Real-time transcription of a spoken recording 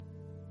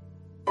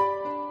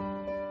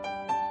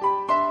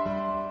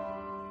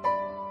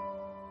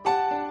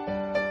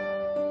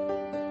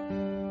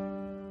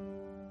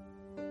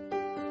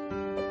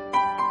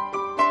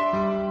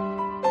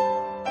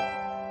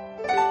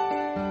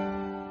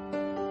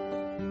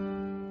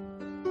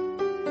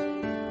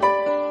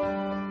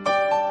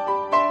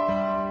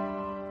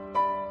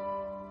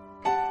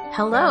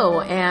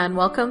Hello, and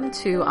welcome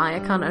to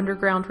Iacon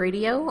Underground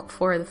Radio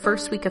for the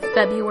first week of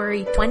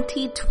February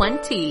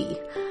 2020.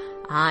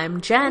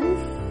 I'm Jen.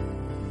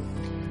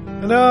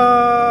 And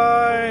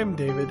I'm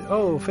David.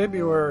 Oh,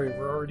 February,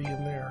 we're already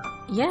in there.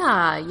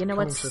 Yeah, you know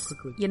what's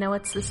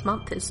this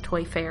month is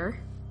Toy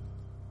Fair.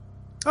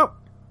 Oh,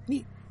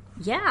 neat.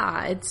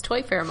 Yeah, it's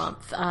Toy Fair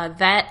month.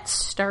 That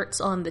starts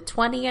on the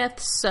 20th,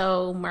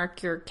 so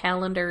mark your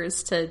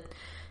calendars to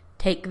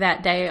take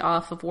that day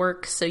off of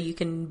work so you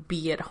can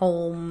be at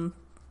home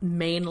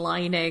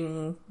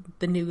mainlining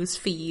the news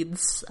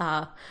feeds,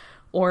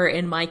 or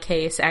in my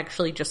case,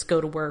 actually just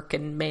go to work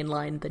and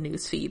mainline the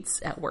news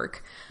feeds at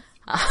work.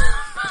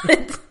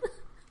 But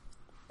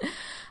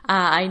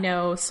I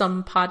know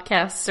some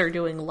podcasts are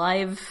doing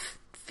live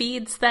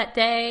feeds that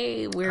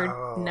day.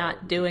 We're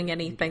not doing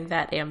anything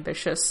that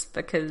ambitious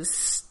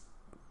because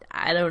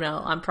I don't know.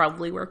 I'm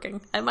probably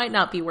working. I might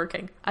not be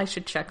working. I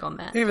should check on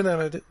that. Even then,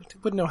 I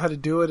wouldn't know how to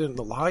do it in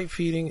the live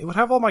feeding. It would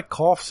have all my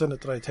coughs in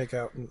it that I take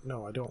out.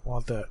 No, I don't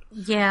want that.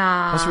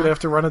 Yeah. Unless we'd have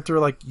to run it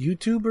through like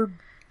YouTube or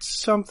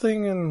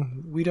something,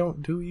 and we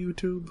don't do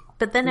YouTube.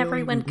 But then really.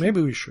 Everyone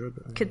maybe we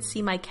should could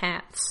see my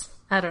cats.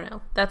 I don't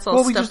know. That's all.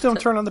 Well, we just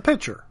don't turn on the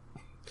picture.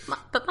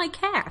 But my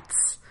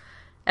cats.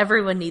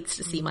 Everyone needs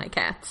to see my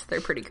cats. They're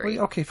pretty great.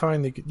 Well, okay,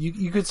 fine.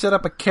 You could set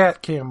up a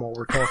cat cam while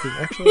we're talking.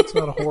 Actually, it's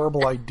not a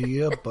horrible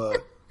idea,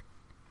 but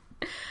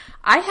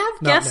I have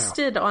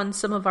guested on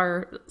some of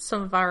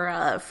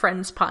our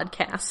friends'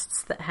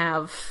 podcasts that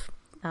have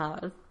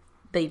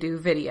they do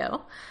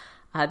video.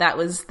 That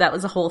was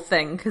a whole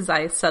thing because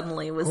I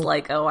suddenly was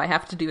like, oh, I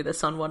have to do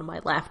this on one of my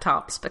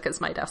laptops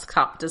because my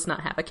desktop does not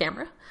have a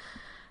camera.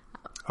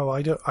 Oh,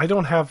 I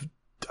don't have.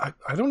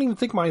 I don't even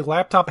think my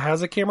laptop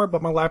has a camera,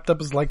 but my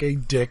laptop is like a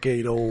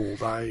decade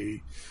old.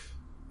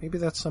 Maybe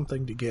that's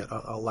something to get,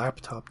 a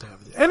laptop to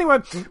have. Anyway,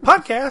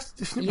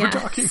 podcast. We're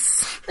talking.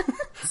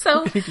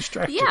 So,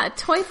 yeah,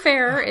 Toy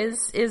Fair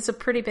is a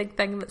pretty big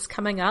thing that's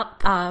coming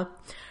up.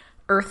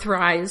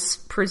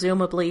 Earthrise,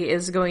 presumably,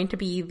 is going to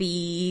be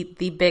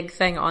the big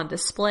thing on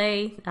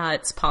display.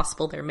 It's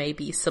possible there may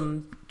be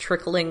some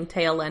trickling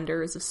tail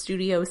enders of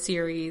Studio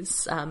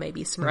Series,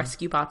 maybe some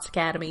Rescue Bots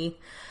Academy.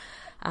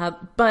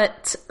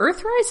 But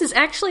Earthrise is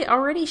actually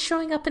already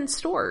showing up in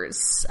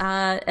stores.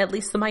 At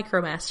least the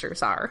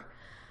MicroMasters are.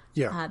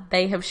 Yeah.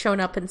 They have shown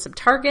up in some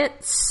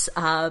Targets.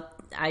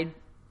 I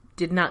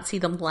did not see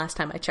them the last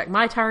time I checked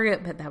my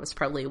Target, but that was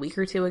probably a week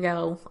or two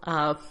ago.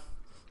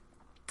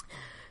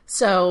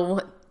 So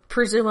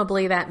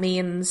presumably that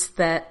means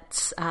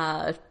that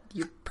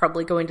you're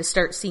probably going to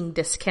start seeing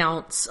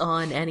discounts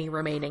on any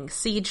remaining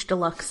Siege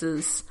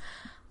Deluxes.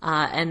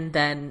 And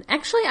then,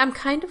 actually, I'm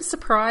kind of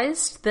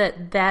surprised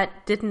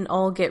that didn't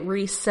all get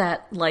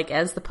reset, like,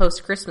 as the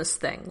post-Christmas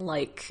thing.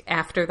 Like,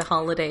 after the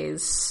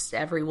holidays,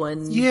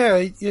 everyone... Yeah,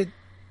 it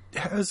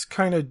has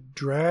kind of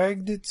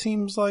dragged, it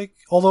seems like.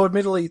 Although,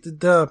 admittedly,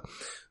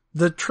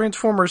 the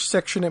Transformers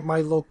section at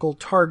my local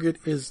Target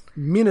is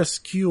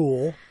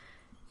minuscule.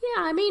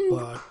 Yeah, I mean...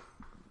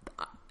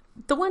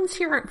 The ones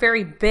here aren't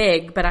very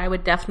big, but I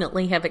would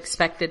definitely have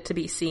expected to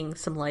be seeing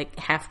some, like,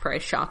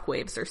 half-price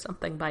Shockwaves or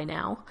something by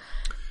now.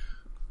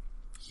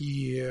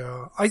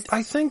 Yeah,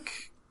 I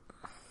think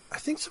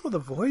some of the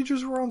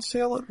Voyagers were on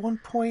sale at one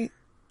point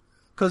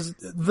because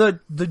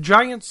the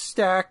giant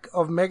stack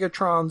of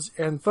Megatrons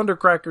and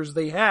Thundercrackers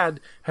they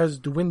had has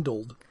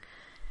dwindled.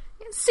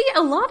 See,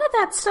 a lot of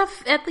that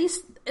stuff, at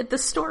least at the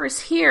stores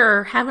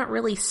here, haven't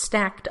really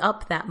stacked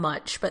up that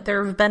much, but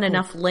there have been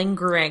enough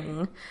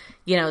lingering.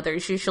 You know,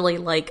 there's usually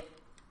like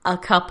a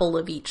couple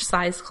of each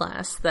size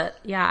class that,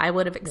 yeah, I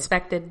would have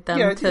expected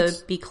them to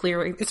be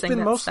clearing. It's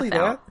been mostly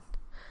that.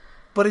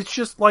 But it's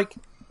just like,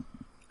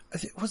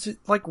 was it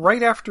like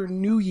right after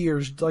New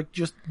Year's, like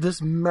just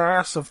this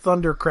mass of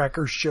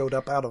Thundercrackers showed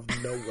up out of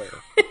nowhere.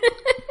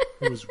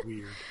 It was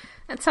weird.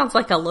 That sounds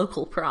like a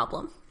local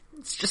problem.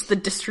 It's just the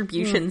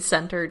distribution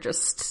center,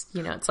 just,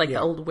 you know, it's like the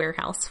old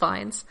warehouse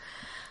finds.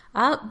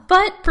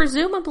 But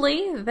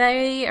presumably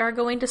they are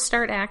going to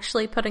start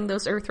actually putting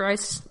those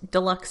Earthrise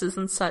Deluxes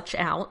and such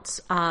out.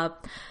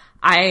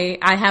 I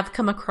have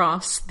come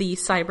across the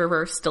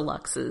Cyberverse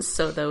Deluxes,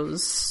 so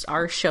those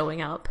are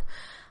showing up.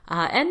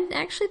 And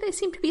actually they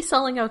seem to be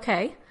selling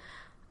okay.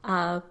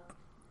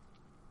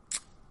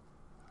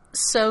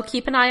 So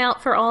keep an eye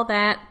out for all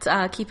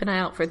that. Keep an eye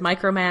out for the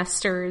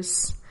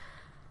MicroMasters.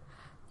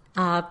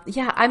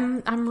 Yeah,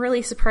 I'm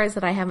really surprised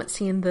that I haven't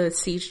seen the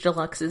Siege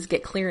Deluxes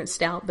get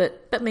clearanced out,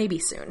 but maybe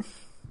soon.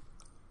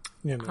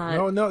 Yeah,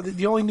 no.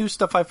 The only new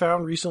stuff I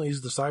found recently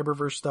is the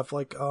Cyberverse stuff,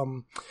 like,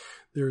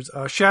 there's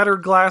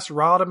Shattered Glass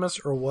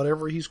Rodimus, or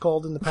whatever he's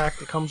called in the pack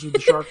that comes with the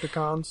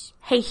Sharkticons.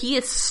 Hey, he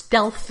is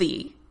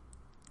stealthy.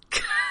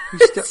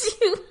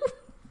 You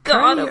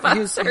God of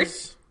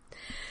us.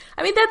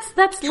 I mean,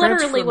 that's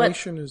literally what...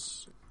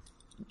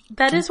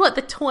 That is what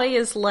the toy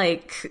is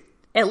like.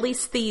 At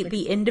least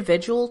the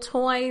individual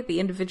toy, the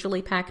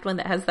individually packed one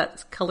that has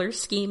that color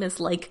scheme is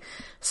like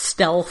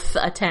stealth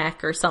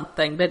attack or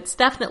something. But it's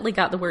definitely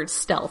got the word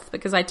stealth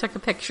because I took a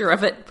picture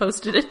of it,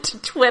 posted it to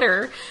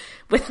Twitter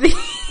with the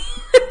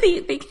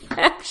The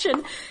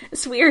caption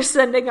is, "We are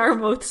sending our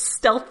most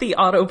stealthy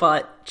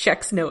Autobot,"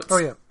 checks notes. Oh,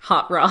 yeah.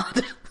 Hot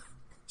Rod.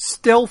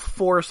 Stealth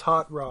Force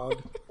Hot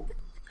Rod.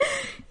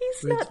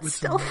 He's not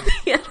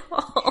stealthy at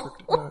all.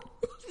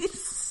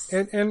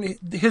 And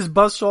his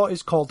buzzsaw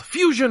is called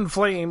Fusion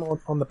Flame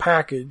on the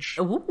package.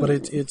 Ooh. But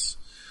it's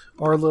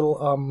our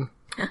little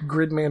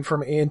Gridman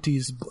from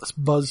Auntie's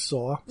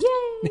buzzsaw.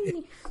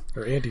 Yay!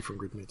 Or Auntie from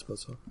Gridman's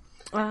buzzsaw.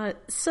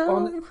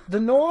 The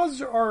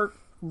Gnaws are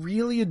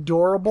really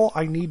adorable.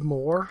 I need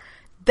more.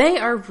 They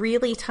are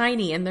really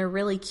tiny and they're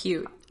really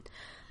cute.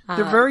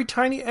 They're very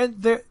tiny,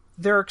 and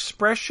their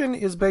expression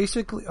is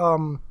basically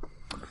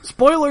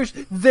spoilers.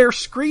 They're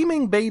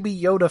screaming Baby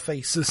Yoda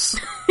faces.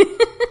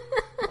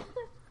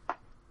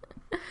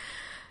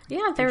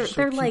 Yeah, they're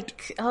so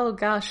like, oh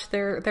gosh,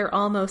 they're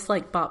almost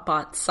like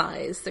Bot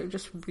size. They're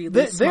just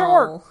really small. They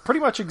are pretty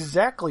much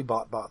exactly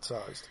Bot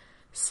sized.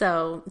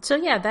 So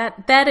yeah,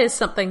 that is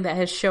something that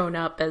has shown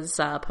up as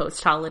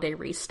post-holiday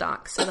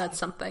restock. So that's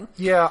something.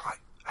 Yeah,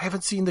 I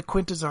haven't seen the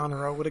Quintezon,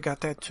 or I would have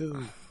got that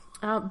too.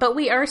 But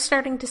we are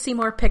starting to see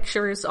more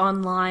pictures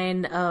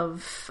online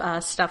of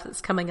stuff that's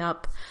coming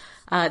up.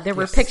 There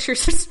were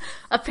pictures,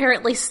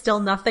 apparently still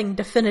nothing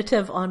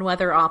definitive on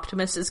whether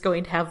Optimus is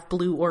going to have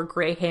blue or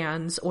gray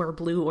hands or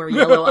blue or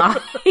yellow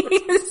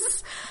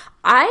eyes.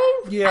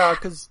 Yeah,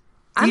 because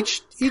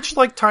each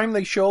like time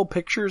they show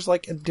pictures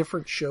like in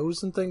different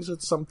shows and things,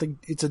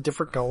 it's a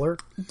different color.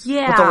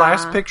 Yeah. But the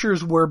last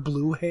pictures were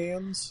blue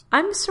hands.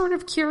 I'm sort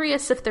of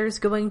curious if there's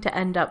going to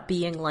end up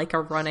being like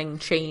a running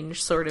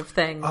change sort of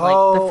thing. Like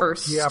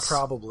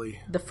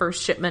probably. The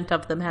first shipment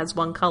of them has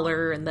one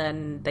color and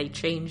then they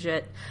change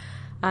it.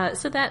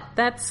 So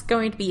that's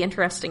going to be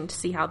interesting to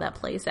see how that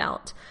plays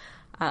out.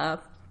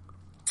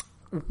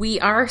 We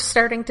are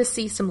starting to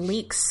see some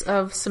leaks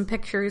of some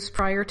pictures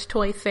prior to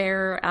Toy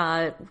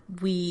Fair.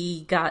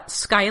 We got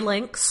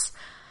Skylinks,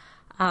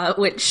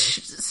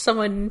 which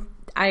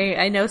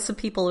I know some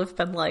people have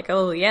been like,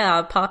 oh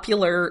yeah,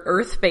 popular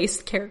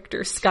Earth-based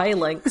character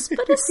Skylinks,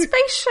 but his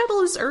space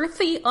shuttle is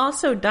earthy.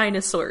 Also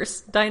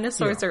dinosaurs.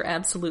 Dinosaurs are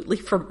absolutely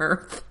from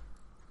Earth.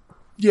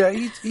 Yeah,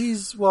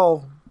 he's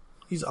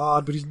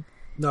odd, but he's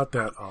not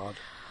that odd.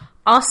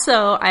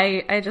 Also,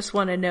 I just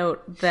want to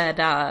note that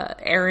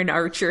Aaron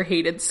Archer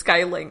hated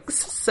Skylinks,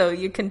 so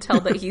you can tell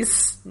that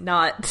he's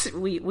not.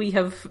 We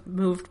have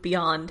moved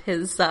beyond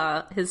his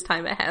time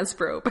at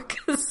Hasbro,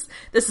 because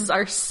this is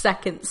our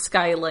second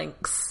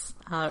Skylinks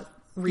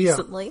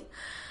recently.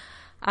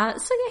 Yeah.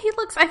 So yeah, he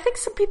looks. I think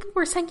some people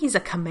were saying he's a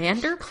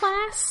commander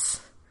class.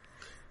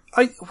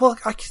 I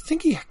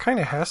think he kind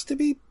of has to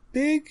be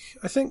big.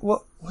 I think,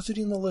 what was it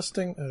in the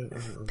listing?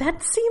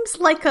 That seems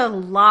like a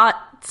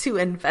lot to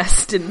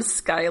invest in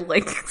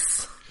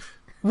Skylinks.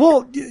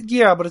 Well,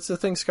 yeah, but it's the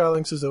thing,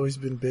 Skylinks has always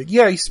been big.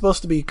 Yeah, he's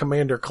supposed to be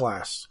commander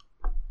class.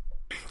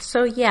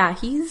 So yeah,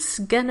 he's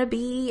gonna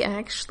be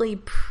actually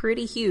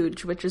pretty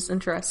huge, which is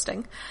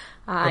interesting.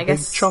 I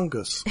guess big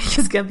chungus.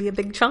 He's gonna be a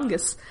big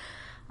chungus.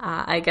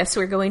 I guess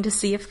we're going to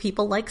see if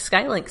people like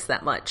Skylinks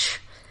that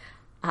much.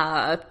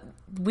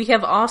 We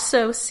have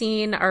also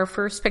seen our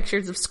first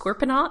pictures of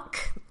Scorponok,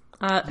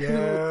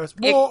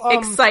 who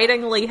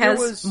excitingly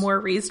has more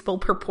reasonable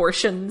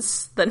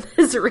proportions than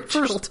his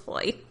original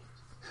toy.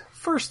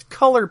 First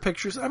color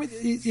pictures. I mean,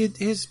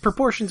 his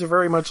proportions are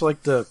very much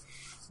like the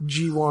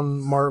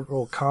G1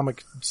 Marvel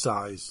comic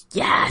size.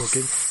 Yes!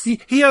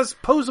 Looking. He has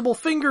posable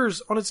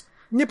fingers on his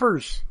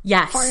nippers.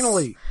 Yes.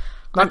 Finally.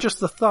 Not just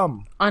the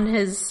thumb. On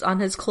his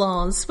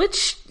claws,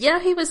 which, yeah,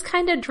 he was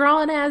kind of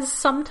drawn as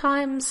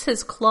sometimes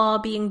his claw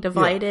being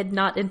divided,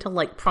 not into,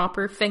 like,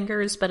 proper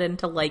fingers, but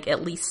into, like,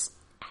 at least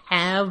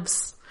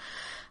halves.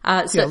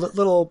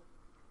 Little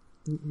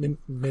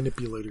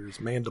manipulators,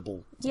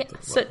 mandible. Yeah,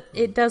 so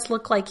it does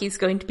look like he's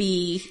going to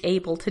be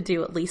able to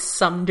do at least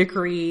some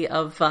degree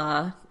of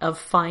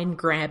fine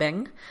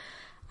grabbing.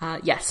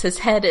 Yes, his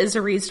head is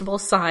a reasonable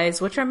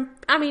size, which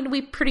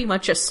we pretty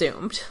much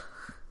assumed.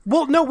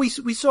 Well, no, we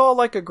saw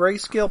like a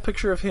grayscale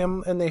picture of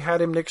him, and they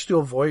had him next to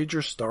a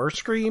Voyager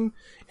Starscream,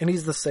 and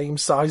he's the same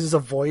size as a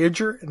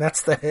Voyager, and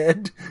that's the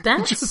head.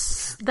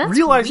 That's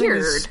realizing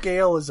weird. his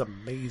scale is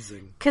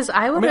amazing. Because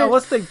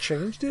unless they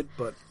changed it,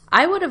 but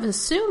I would have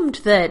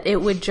assumed that it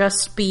would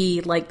just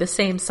be like the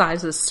same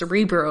size as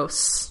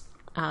Cerebros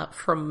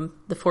from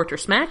the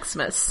Fortress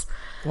Maximus.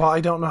 Well,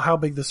 I don't know how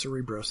big the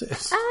Cerebros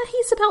is.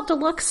 He's about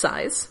deluxe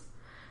size.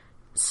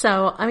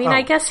 So,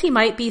 I guess he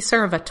might be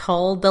sort of a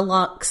tall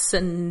deluxe,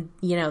 and,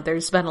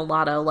 there's been a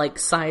lot of, like,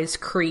 size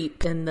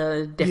creep in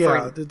the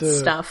different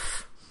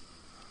stuff.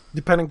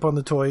 Depending upon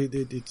the toy,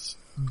 it's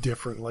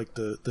different. Like,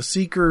 the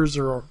Seekers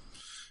are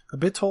a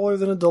bit taller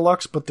than a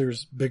deluxe, but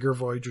there's bigger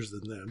Voyagers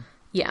than them.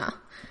 Yeah.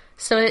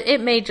 So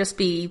it may just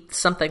be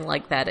something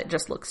like that. It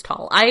just looks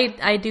tall.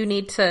 I do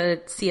need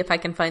to see if I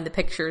can find the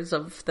pictures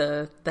of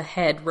the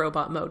head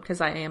robot mode,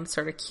 because I am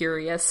sort of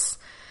curious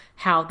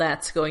how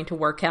that's going to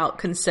work out,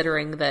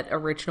 considering that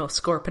original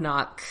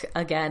Scorponok,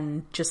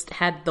 again, just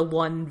had the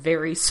one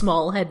very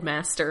small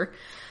headmaster,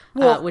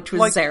 which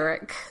was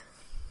Zarek.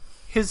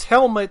 His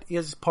helmet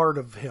is part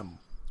of him.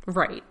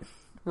 Right.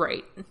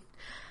 Right.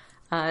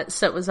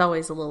 So it was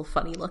always a little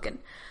funny looking.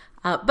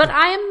 But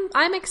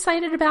I'm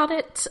excited about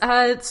it.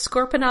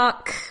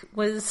 Scorponok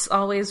was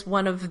always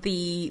one of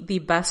the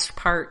best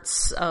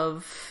parts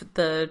of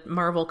the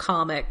Marvel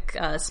comic,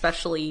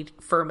 especially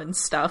Furman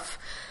stuff.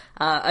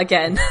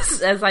 Again,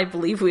 as I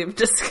believe we've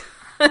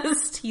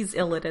discussed, he's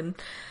Illidan.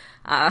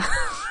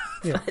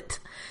 But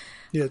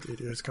yeah, it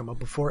has come up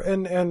before,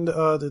 and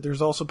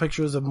there's also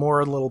pictures of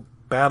more little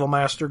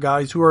Battlemaster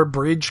guys who are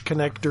bridge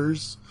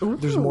connectors. Ooh.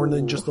 There's more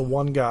than just the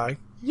one guy.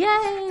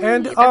 Yay!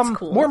 And That's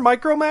cool. more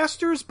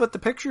Micromasters, but the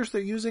pictures they're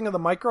using of the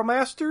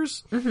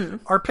Micromasters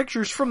are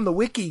pictures from the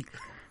wiki.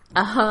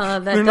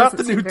 That doesn't not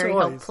the seem new very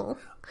toys. Helpful.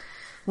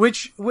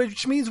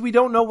 Which means we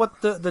don't know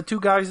what the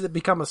two guys that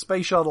become a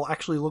space shuttle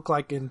actually look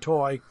like in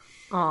toy.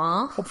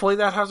 Aww. Hopefully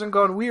that hasn't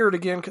gone weird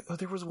again.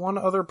 There was one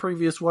other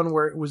previous one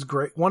where it was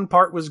one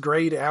part was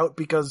grayed out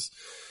because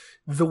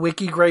the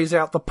wiki grays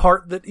out the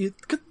part that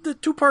the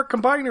 2-part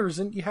combiners,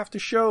 and you have to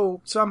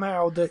show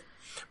somehow that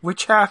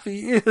which half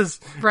he is.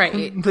 Right.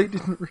 They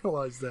didn't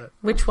realize that.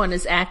 Which one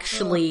is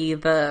actually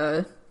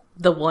the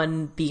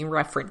one being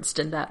referenced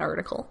in that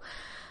article.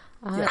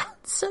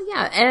 So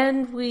yeah,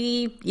 and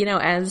we,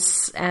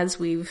 as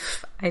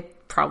I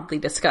probably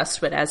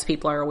discussed, but as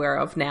people are aware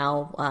of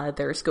now,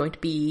 there's going to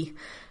be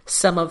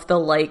some of the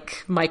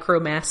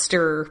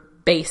Micromaster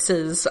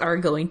bases are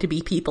going to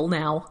be people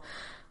now.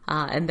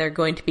 And they're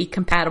going to be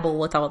compatible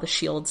with all the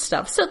SHIELD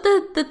stuff. So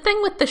the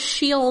thing with the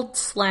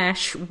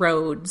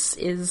SHIELD/Rhodes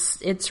is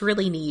it's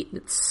really neat.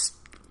 It's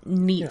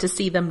neat to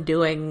see them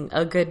doing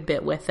a good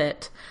bit with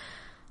it.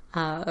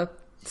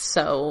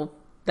 So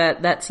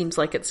that seems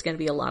like it's going to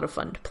be a lot of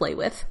fun to play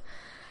with.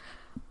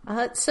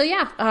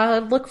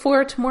 Look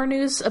forward to more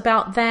news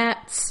about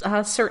that,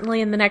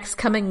 certainly in the next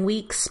coming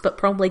weeks, but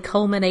probably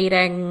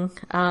culminating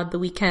the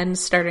weekend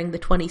starting the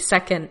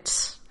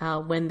 22nd,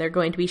 when they're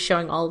going to be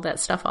showing all of that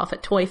stuff off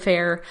at Toy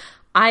Fair.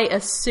 I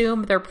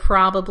assume they're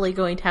probably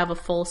going to have a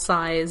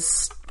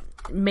full-size,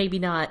 maybe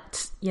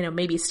not,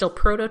 maybe still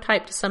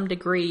prototype to some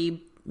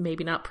degree,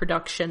 maybe not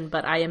production,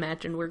 but I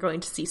imagine we're going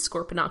to see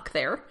Scorponok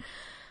there.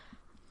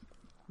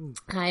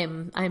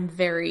 I'm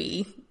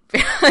very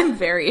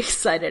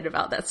excited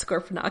about that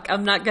Scorponok.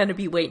 I'm not going to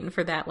be waiting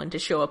for that one to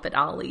show up at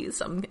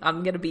Ollie's. I'm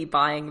going to be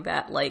buying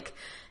that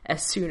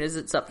as soon as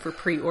it's up for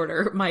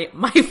pre-order. My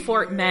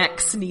Fort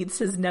Max needs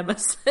his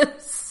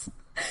nemesis.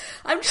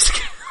 I'm just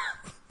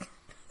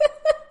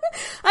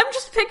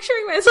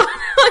picturing myself.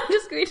 I'm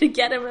just going to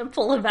get him and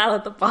pull him out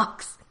of the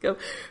box and go,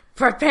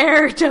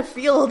 prepare to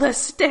feel the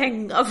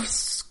sting of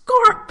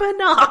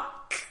Scorponok.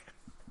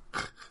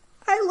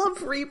 I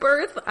love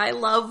Rebirth. I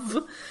love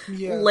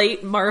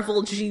late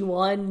Marvel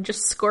G1.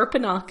 Just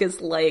Scorponok is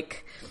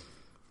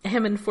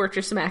him and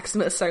Fortress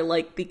Maximus are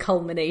the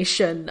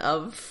culmination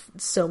of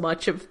so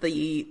much of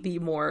the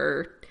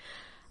more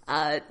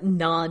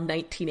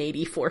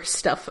non-1984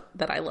 stuff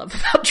that I love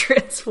about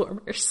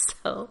Transformers.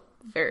 So,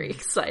 very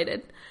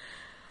excited.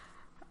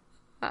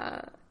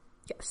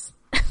 Yes.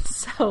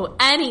 So,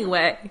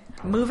 anyway,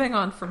 moving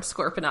on from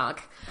Scorponok.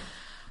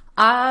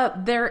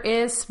 There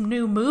is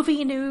new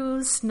movie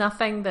news,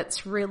 nothing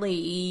that's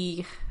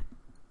really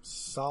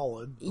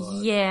solid. But...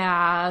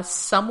 Yeah,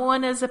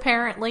 someone is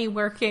apparently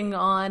working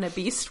on a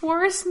Beast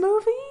Wars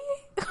movie.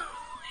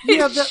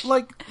 Yeah,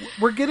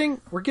 we're getting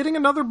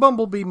another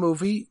Bumblebee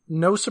movie.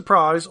 No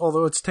surprise,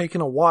 although it's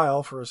taken a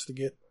while for us to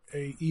get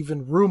a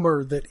even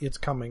rumor that it's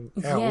coming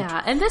out.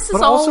 Yeah, and this is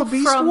but all also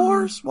Beast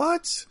Wars.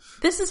 What?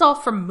 This is all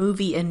from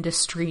movie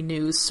industry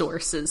news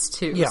sources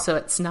too. Yeah. So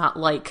it's not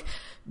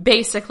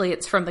basically,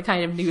 it's from the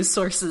kind of news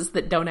sources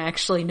that don't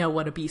actually know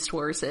what a Beast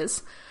Wars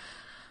is.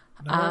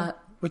 No,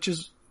 which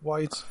is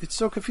why it's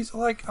so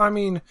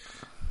confusing.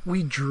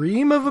 We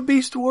dream of a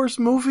Beast Wars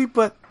movie,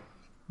 but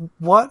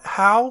what?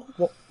 How?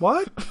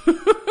 What?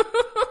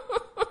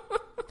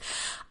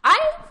 I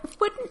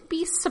wouldn't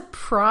be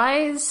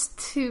surprised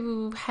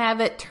to have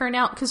it turn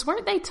out, because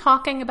weren't they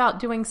talking about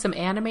doing some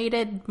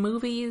animated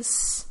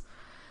movies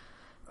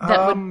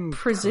that would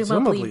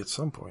presumably at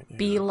some point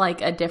be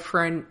a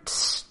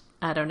different...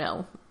 I don't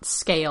know,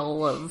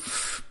 scale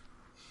of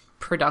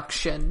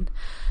production.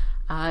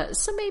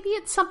 So maybe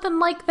it's something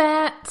like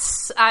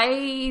that.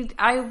 I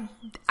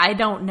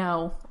don't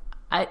know.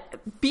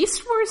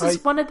 Beast Wars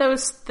is one of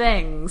those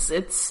things.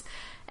 It's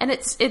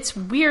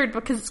weird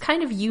because it's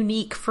kind of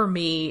unique for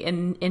me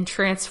in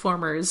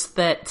Transformers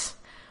that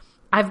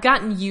I've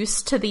gotten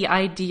used to the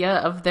idea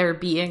of there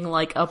being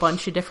a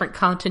bunch of different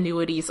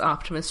continuities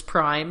Optimus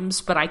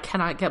Primes, but I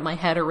cannot get my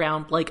head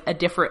around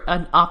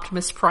an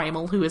Optimus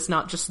Primal who is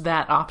not just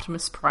that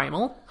Optimus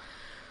Primal.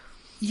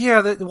 Yeah,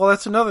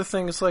 that's another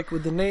thing. It's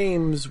with the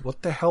names,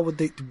 what the hell are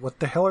they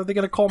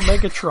going to call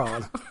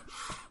Megatron?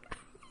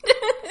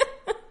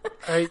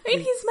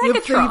 He's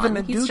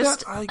Megatron. He's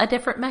just a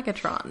different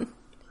Megatron.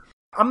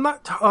 I'm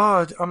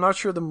not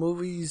sure the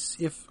movies,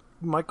 if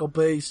Michael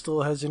Bay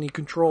still has any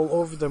control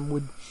over them,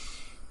 would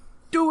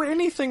do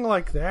anything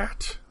like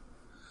that.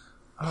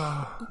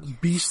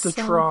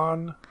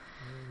 Beastatron.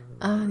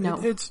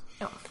 No.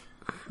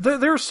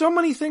 There are so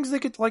many things they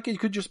could, like, it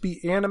could just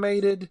be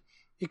animated.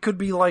 It could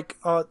be like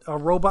a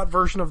robot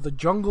version of the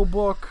Jungle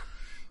Book.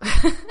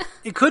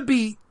 It could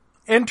be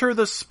Enter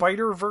the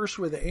Spider-Verse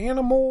with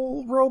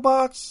animal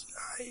robots.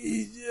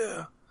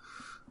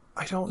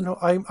 I don't know.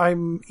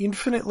 I'm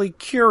infinitely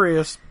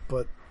curious,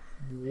 but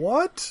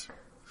what?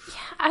 Yeah,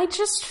 I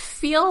just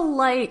feel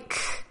like,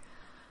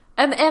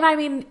 and I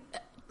mean,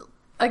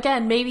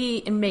 again, maybe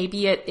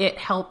it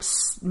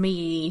helps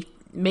me.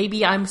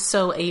 Maybe I'm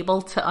so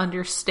able to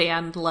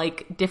understand,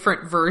 like,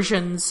 different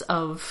versions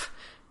of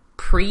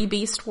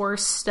pre-Beast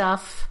Wars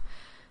stuff,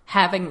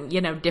 having,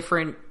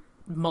 different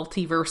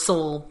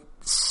multiversal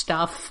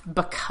stuff,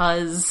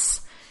 because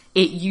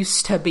it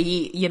used to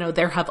be,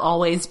 there have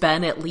always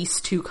been at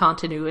least two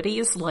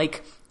continuities.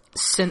 Like,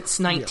 since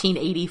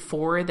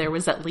 1984, there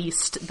was at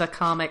least the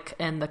comic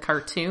and the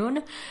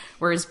cartoon,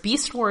 whereas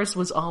Beast Wars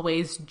was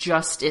always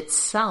just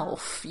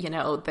itself.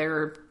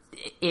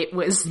 It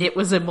was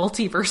a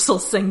multiversal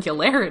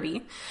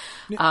singularity.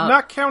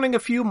 Not counting a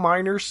few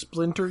minor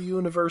splinter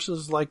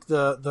universes like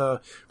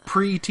the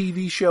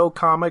pre-TV show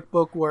comic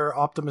book where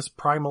Optimus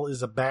Primal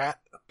is a bat.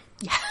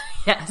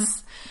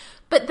 Yes.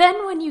 But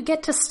then when you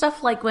get to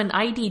stuff like when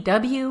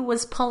IDW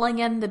was pulling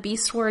in the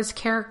Beast Wars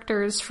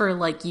characters for,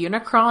 like,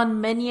 Unicron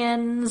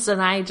minions, and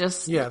I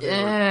just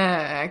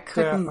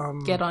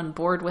couldn't get on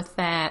board with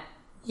that,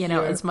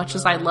 as much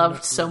as I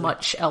loved so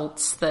much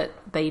else that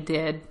they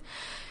did.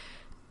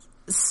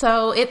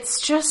 So it's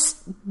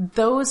just,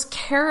 those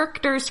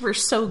characters were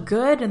so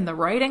good and the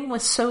writing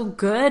was so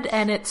good,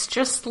 and it's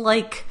just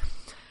like,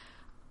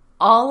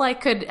 all I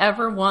could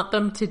ever want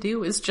them to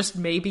do is just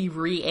maybe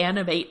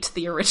reanimate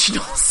the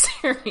original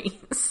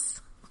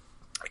series.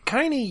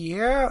 Kinda,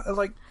 yeah.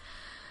 Like,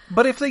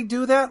 but if they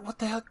do that, what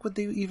the heck would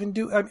they even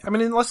do? I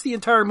mean, unless the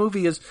entire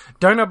movie is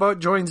Dinobot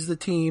joins the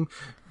team,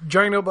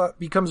 Dinobot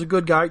becomes a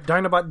good guy,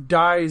 Dinobot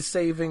dies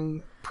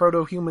saving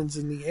proto-humans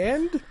in the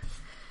end?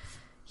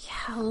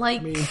 Yeah,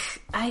 like,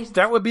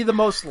 that would be the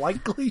most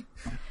likely,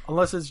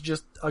 unless it's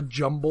just a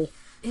jumble.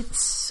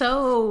 It's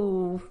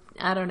so,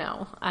 I don't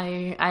know.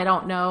 I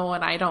don't know,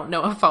 and I don't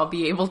know if I'll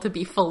be able to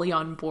be fully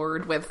on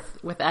board with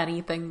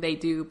anything they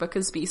do,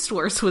 because Beast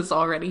Wars was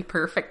already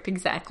perfect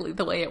exactly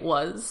the way it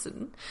was.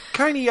 And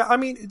kinda, yeah. I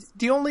mean,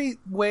 the only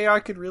way I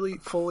could really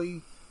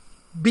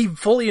be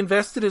fully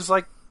invested is,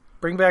 like,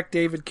 bring back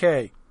David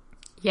Kaye.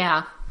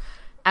 Yeah,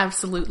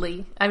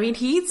 absolutely. I mean,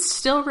 he's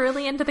still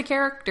really into the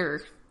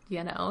character,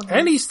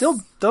 And he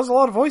still does a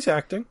lot of voice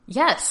acting.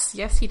 Yes,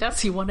 he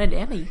does. He won an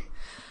Emmy.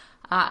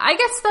 I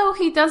guess, though,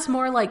 he does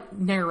more, like,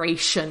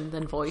 narration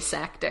than voice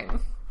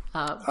acting.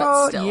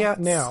 But still. Yeah,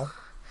 now.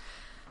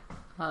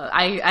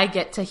 I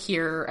get to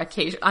hear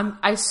occasion.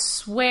 I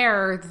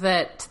swear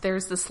that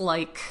there's this,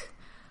 like,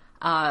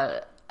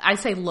 I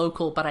say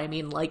local, but I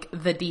mean, like,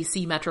 the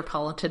DC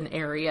metropolitan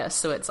area,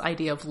 so its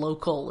idea of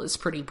local is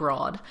pretty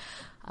broad.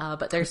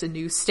 But there's a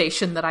news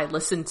station that I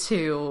listen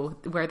to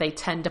where they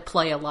tend to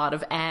play a lot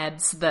of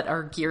ads that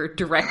are geared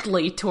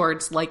directly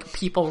towards, like,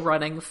 people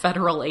running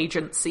federal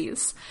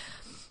agencies.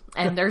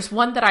 And there's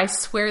one that I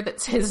swear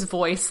that's his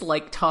voice,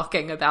 like,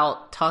 talking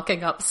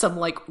up some,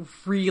 like,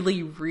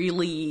 really,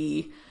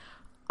 really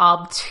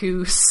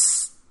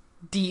obtuse,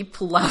 deep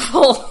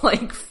level,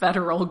 like,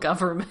 federal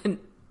government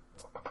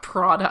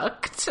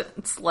product.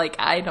 It's like,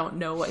 I don't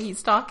know what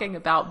he's talking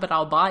about, but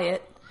I'll buy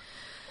it.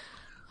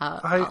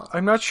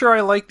 I'm not sure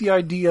I like the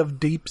idea of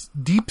deep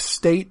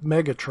state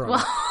Megatron.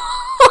 Well,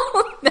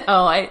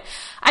 no, I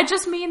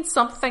just mean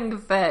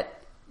something that,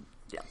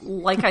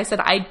 like I said,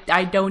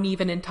 I don't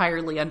even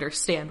entirely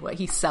understand what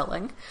he's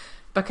selling,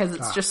 because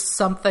it's just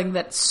something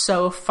that's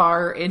so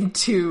far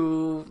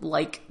into,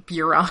 like,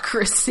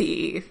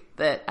 bureaucracy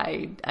that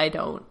I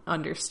don't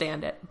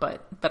understand it,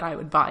 but I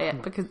would buy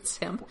it because it's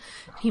him.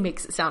 He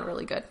makes it sound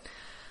really good.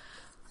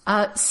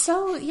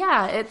 So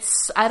yeah,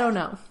 I don't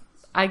know.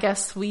 I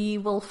guess we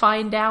will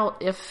find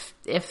out if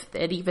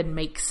it even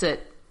makes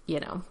it,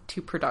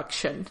 to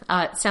production.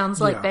 It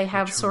sounds like they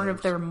have sort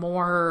of their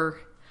more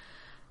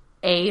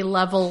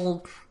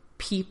A-level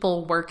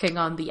people working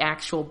on the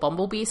actual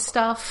Bumblebee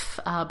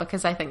stuff,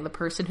 because I think the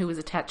person who was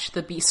attached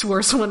to the Beast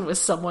Wars one was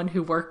someone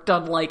who worked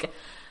on, like,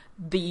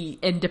 the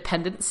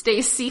Independence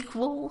Day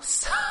sequel,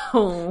 so...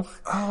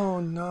 Oh,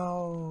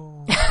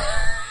 no.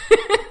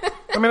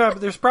 I mean,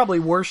 there's probably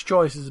worse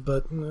choices,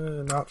 but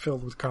not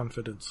filled with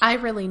confidence. I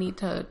really need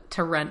to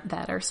rent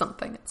that or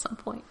something at some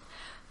point.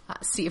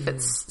 See if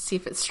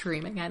it's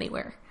streaming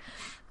anywhere.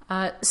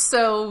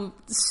 So,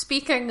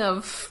 speaking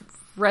of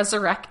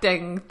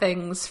resurrecting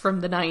things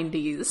from the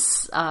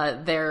 90s,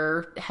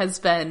 there has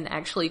been,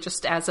 actually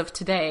just as of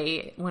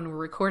today, when we're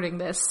recording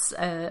this,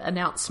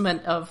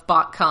 announcement of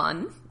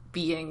BotCon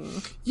being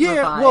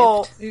revived.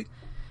 Well,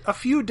 a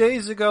few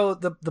days ago,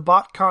 the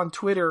BotCon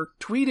Twitter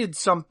tweeted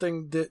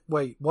something that,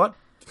 wait, what?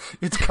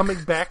 It's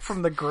coming back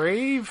from the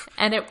grave?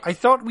 And I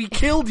thought we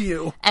killed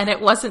you. And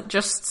it wasn't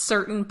just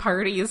certain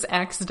parties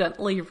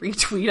accidentally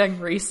retweeting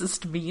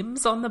racist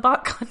memes on the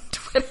BotCon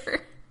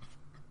Twitter.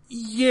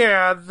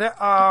 Yeah,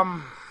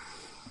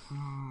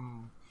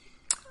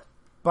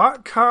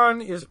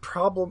 BotCon is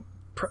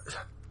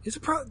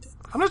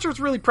I'm not sure it's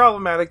really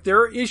problematic.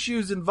 There are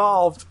issues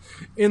involved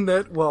in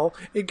that, well,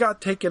 it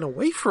got taken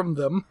away from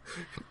them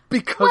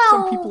because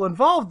some people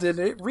involved in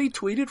it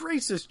retweeted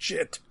racist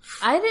shit.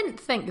 I didn't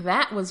think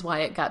that was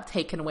why it got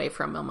taken away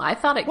from them. I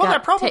thought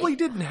that probably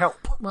didn't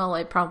help. Well,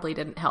 it probably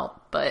didn't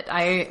help, but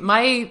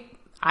I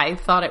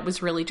thought it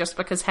was really just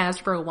because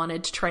Hasbro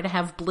wanted to try to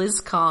have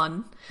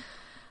BlizzCon,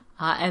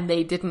 and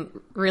they didn't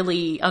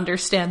really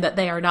understand that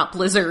they are not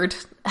Blizzard.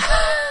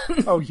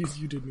 Oh, you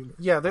did mean that.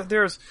 Yeah,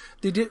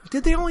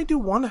 did they only do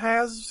one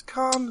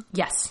HasCon?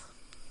 Yes.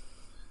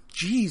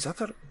 Jeez, I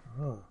thought...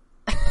 Oh.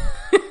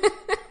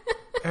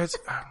 I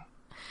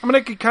mean,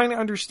 I could kind of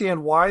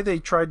understand why they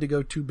tried to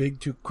go too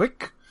big too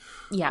quick.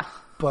 Yeah.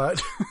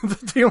 But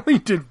they only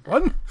did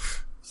one?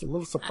 It's a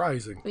little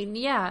surprising. I mean,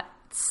 yeah.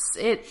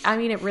 It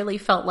really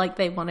felt like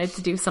they wanted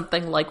to do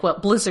something like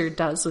what Blizzard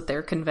does with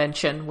their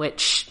convention,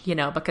 which,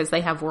 because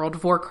they have World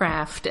of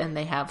Warcraft and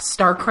they have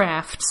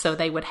StarCraft, so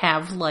they would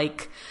have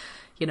StarCraft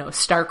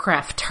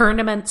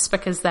tournaments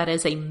because that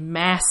is a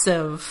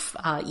massive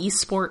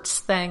esports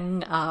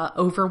thing.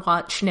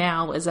 Overwatch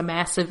now is a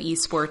massive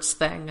esports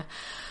thing.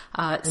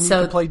 And you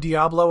can play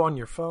Diablo on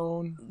your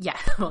phone. Yeah,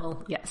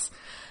 well, yes.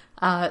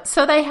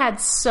 So they had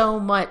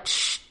so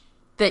much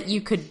that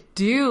you could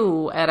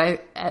do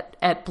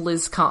at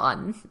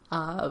BlizzCon,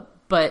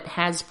 but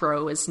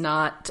Hasbro is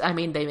not. I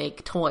mean, they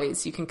make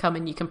toys. You can come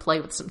and you can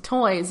play with some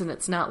toys, and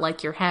it's not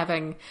like you're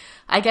having.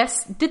 I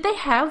guess did they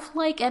have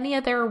any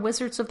of their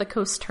Wizards of the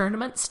Coast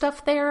tournament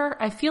stuff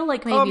there? I feel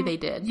like maybe they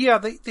did. Yeah,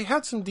 they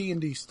had some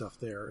D&D stuff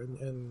there,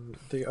 and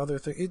the other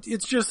thing.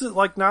 It's just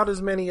that, not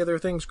as many other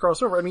things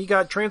cross over. I mean, you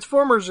got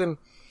Transformers and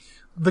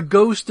the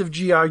Ghost of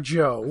G.I.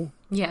 Joe.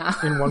 Yeah.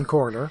 In one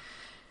corner.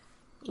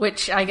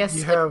 Which I guess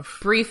you have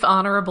brief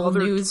honorable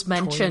news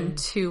mention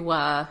to,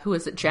 who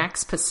is it,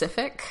 Jack's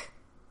Pacific?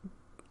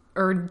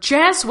 Or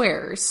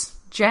Jazzwares.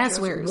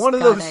 Jazzwares. One of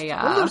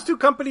those two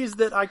companies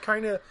that I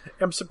kind of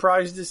am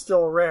surprised is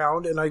still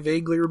around, and I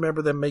vaguely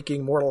remember them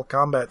making Mortal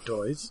Kombat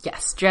toys.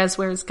 Yes,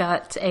 Jazzwares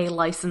got a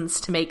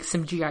license to make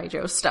some G.I.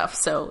 Joe stuff,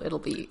 so it'll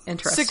be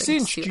interesting.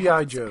 6-inch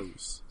G.I.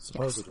 Joes,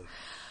 supposedly. Yes.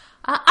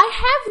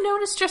 I have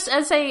noticed, just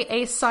as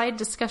a side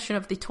discussion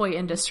of the toy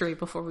industry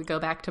before we go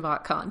back to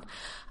BotCon,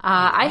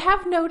 I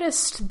have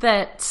noticed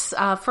that,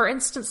 for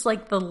instance,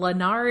 the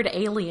Leonard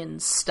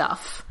Aliens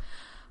stuff,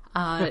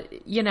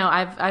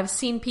 I've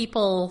seen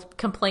people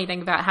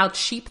complaining about how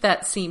cheap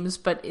that seems,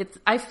 but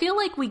I feel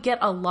like we get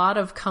a lot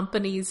of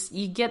companies,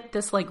 you get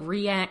this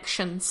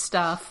reaction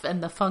stuff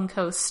and the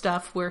Funko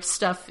stuff where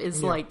stuff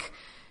is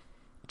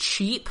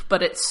cheap,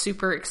 but it's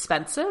super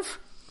expensive.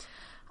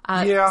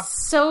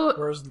 So,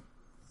 whereas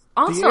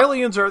also, the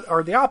aliens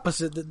are the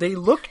opposite, that they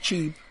look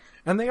cheap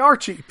and they are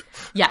cheap.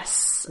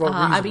 Yes.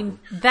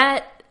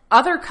 That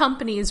other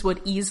companies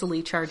would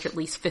easily charge at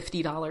least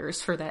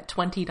 $50 for that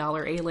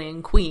 $20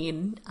 Alien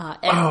Queen.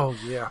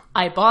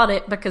 I bought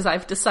it because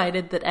I've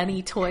decided that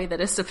any toy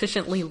that is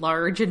sufficiently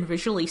large and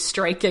visually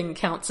striking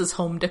counts as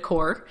home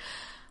decor.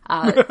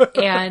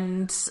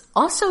 And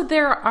also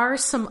there are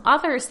some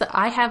others that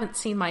I haven't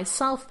seen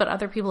myself, but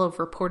other people have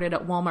reported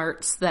at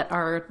Walmart's that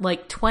are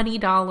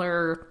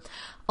 $20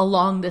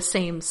 along the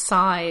same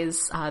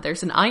size.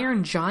 There's an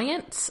Iron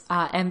Giant,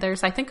 and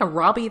there's, I think, a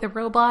Robbie the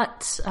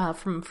Robot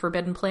from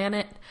Forbidden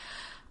Planet,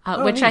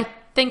 which I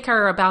think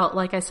are about,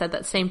 like I said,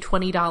 that same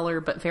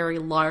 $20 but very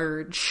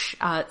large.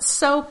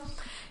 So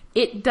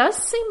it does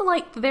seem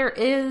like there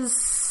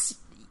is,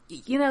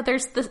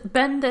 there's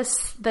been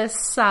this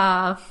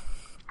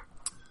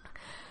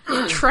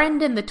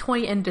trend in the toy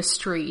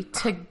industry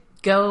to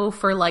go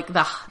for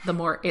the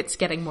more it's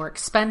getting more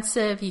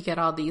expensive. You get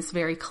all these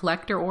very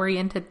collector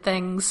oriented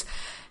things,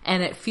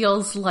 and it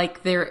feels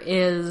like there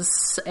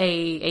is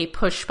a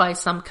push by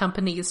some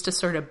companies to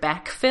sort of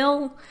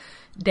backfill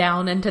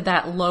down into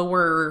that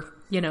lower,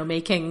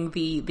 making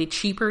the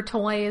cheaper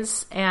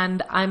toys.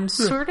 And I'm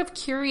sort of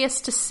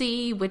curious to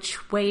see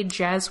which way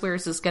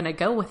Jazzwares is going to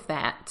go with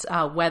that,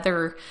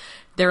 whether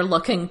they're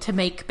looking to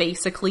make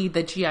basically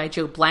the G.I.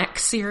 Joe Black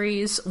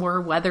series,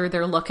 or whether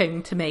they're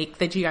looking to make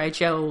the G.I.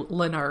 Joe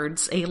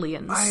Leonard's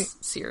Aliens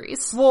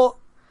series. Well,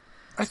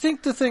 I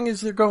think the thing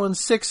is they're going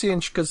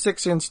 6-inch, because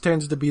 6-inch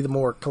tends to be the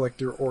more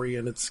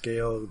collector-oriented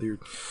scale of your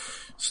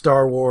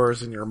Star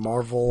Wars and your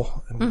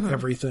Marvel and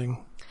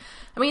everything.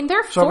 I mean,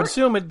 so I would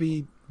assume it'd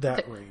be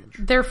that range.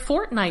 Their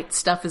Fortnite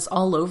stuff is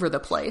all over the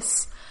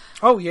place.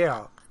 Oh,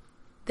 yeah.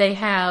 They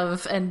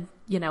have, and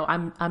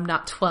I'm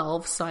not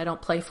 12, so I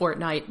don't play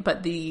Fortnite,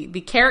 but the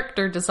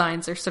character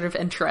designs are sort of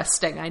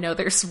interesting. I know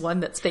there's one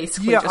that's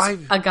basically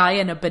a guy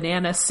in a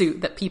banana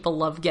suit that people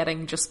love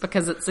getting just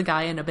because it's a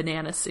guy in a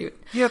banana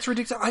suit. Yeah, it's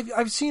ridiculous.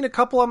 I've seen a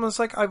couple of them. It's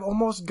I've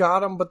almost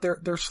got them, but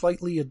they're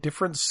slightly a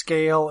different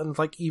scale, and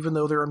even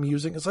though they're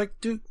amusing, it's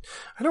dude,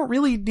 I don't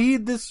really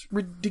need this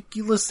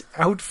ridiculous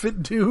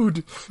outfit,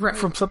 dude,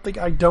 from something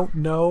I don't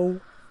know,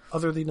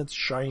 other than it's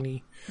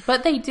shiny.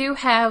 But they do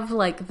have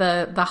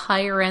the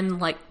higher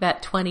end,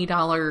 that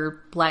 $20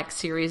 Black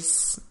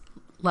Series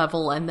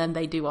level, and then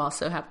they do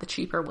also have the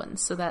cheaper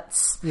ones. So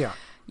that's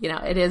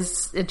it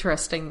is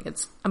interesting.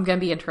 I'm going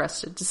to be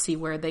interested to see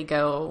where they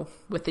go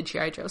with the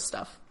G.I. Joe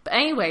stuff. But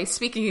anyway,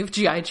 speaking of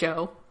G.I.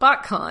 Joe,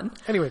 BotCon.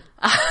 Anyway,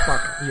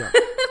 BotCon, yeah.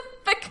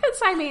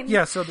 Because, I mean,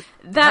 so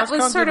that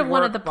was sort of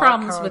one of the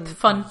problems with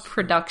Fun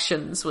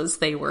Productions was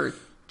they were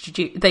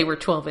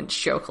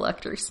 12-inch Joe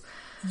collectors.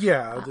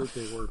 Yeah,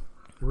 they were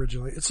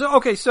originally. So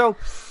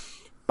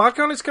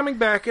BotCon is coming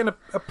back, and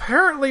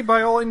apparently,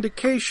 by all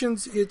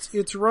indications,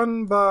 it's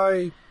run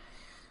by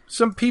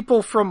some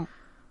people from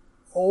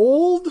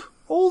old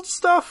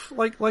stuff,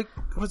 like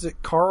was it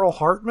Carl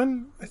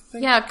Hartman? I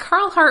think. Yeah,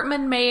 Carl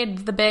Hartman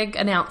made the big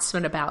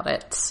announcement about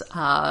it.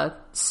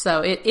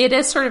 So it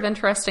is sort of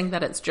interesting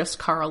that it's just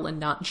Carl and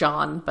not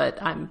John,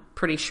 but I'm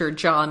pretty sure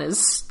John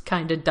is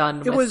kind of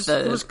done. It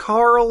was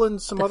Carl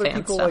and some other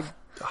people stuff. like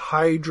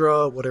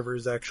Hydra, whatever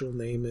his actual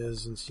name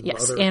is, and some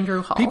other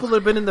Andrew Hall. People that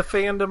have been in the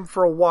fandom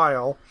for a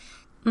while.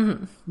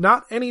 Mm-hmm.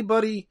 Not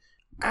anybody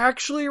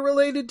actually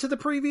related to the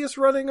previous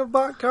running of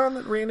BotCon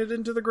that ran it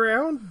into the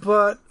ground,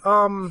 but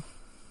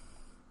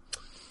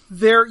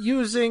they're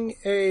using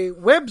a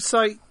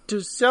website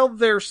to sell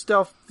their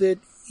stuff that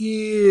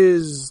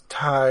is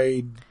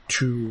tied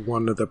to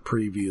one of the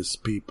previous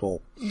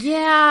people.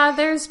 Yeah,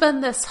 there's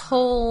been this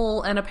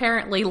whole, and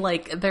apparently,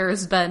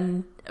 there's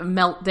been a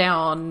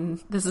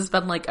meltdown. This has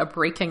been, a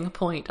breaking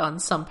point on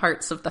some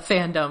parts of the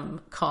fandom.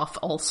 Cough,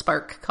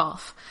 allspark,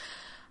 cough.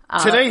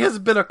 Today has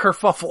been a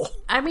kerfuffle.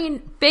 I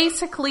mean,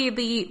 basically,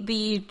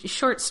 the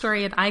short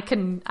story, and I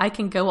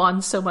can go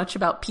on so much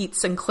about Pete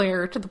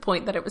Sinclair to the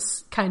point that it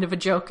was kind of a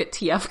joke at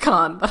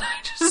TFCon, but I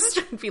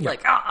just would be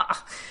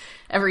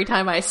every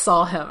time I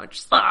saw him,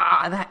 just,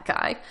 that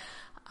guy.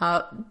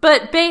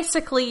 But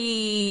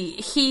basically,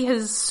 he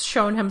has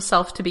shown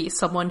himself to be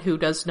someone who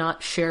does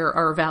not share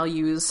our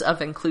values of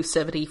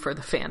inclusivity for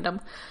the fandom.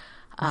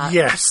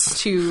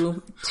 Yes.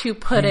 To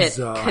put it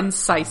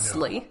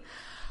concisely. No.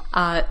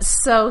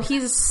 So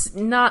he's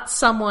not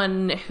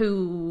someone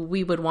who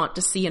we would want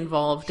to see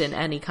involved in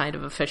any kind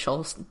of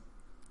official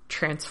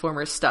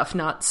Transformers stuff,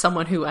 not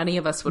someone who any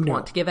of us would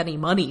want to give any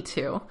money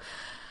to.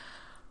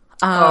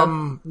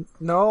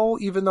 No,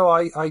 even though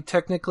I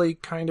technically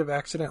kind of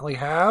accidentally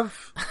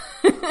have.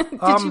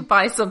 Did you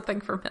buy something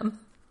from him?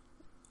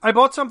 I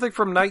bought something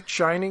from Night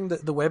Shining,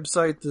 the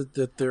website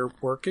that they're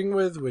working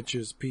with, which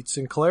is Pete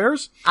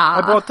Sinclair's.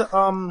 I bought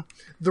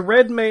the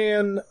Red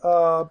Man,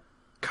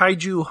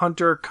 Kaiju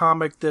Hunter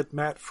comic that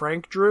Matt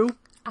Frank drew.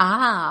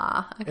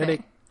 Okay. And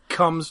it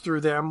comes through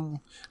them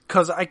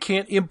because I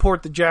can't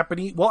import the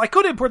Japanese. Well, I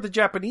could import the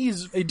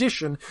Japanese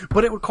edition,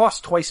 but it would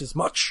cost twice as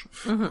much.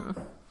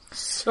 Mm-hmm.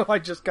 So I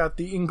just got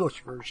the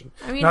English version.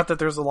 I mean, not that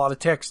there's a lot of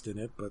text in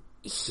it, but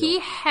he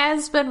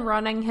has been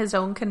running his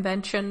own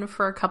convention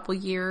for a couple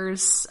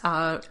years,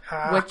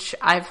 which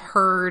I've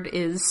heard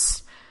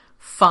is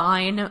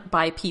fine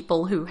by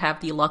people who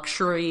have the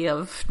luxury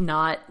of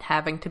not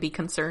having to be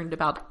concerned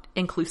about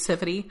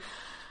inclusivity.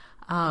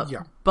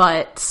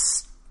 But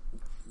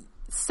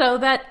so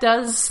that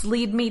does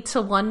lead me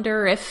to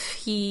wonder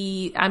if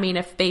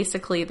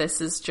basically this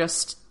is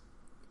just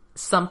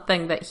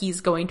something that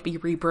he's going to be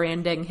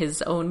rebranding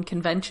his own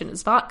convention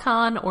as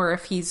BotCon, or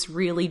if he's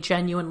really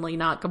genuinely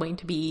not going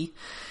to be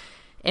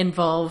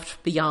involved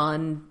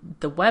beyond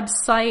the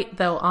website,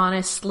 though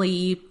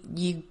honestly,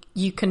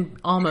 you can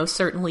almost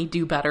certainly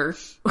do better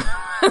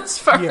as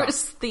far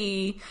as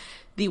the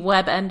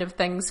web end of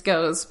things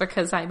goes,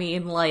 because I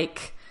mean, the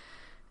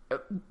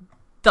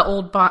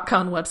old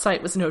BotCon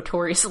website was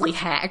notoriously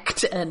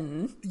hacked,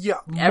 and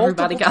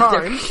everybody got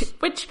their,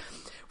 which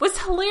was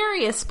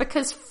hilarious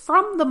because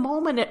from the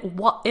moment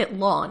it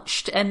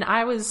launched, and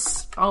I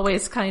was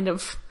always kind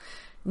of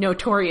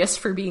notorious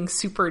for being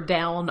super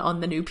down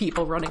on the new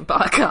people running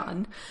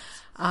BotCon,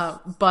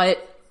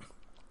 but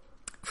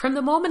from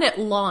the moment it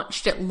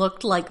launched, it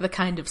looked like the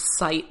kind of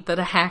site that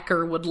a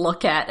hacker would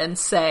look at and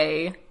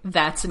say,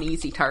 that's an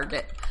easy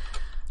target.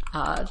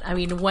 I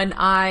mean, when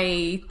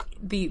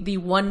the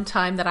one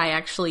time that I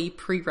actually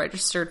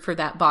pre-registered for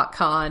that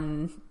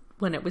BotCon,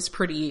 when it was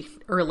pretty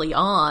early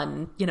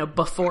on,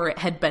 before it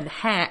had been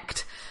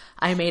hacked,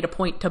 I made a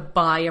point to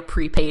buy a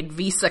prepaid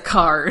Visa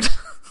card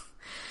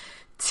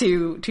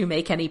to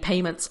make any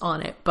payments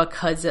on it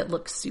because it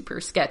looked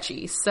super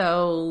sketchy.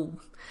 So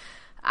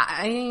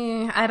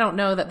I don't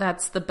know that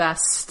that's the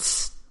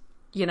best.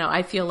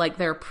 I feel like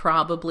there are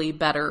probably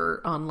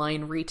better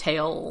online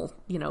retail,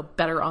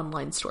 better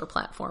online store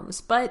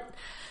platforms, but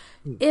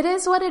it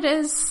is what it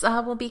is.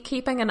 We'll be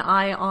keeping an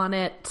eye on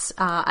it.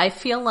 I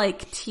feel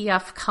like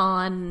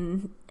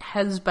TFCon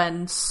has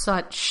been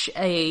such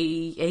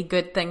a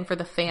good thing for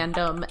the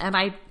fandom, and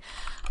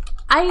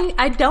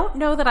I don't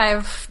know that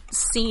I've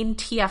seen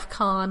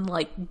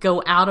TFCon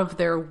go out of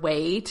their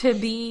way to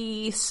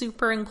be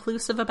super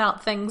inclusive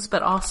about things,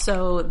 but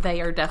also they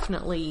are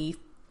definitely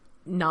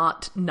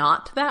not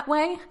that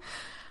way.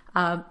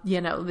 The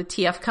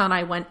TFCon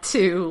I went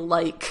to,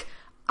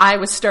 I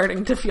was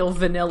starting to feel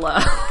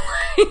vanilla.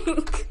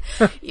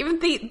 Even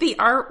the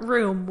art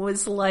room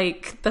was the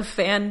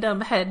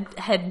fandom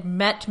had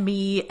met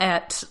me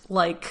at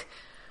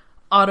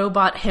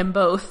Autobot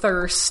himbo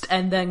thirst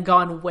and then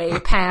gone way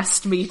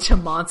past me to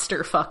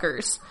monster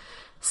fuckers.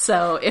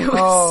 So it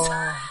was...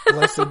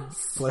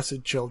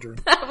 blessed children.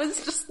 That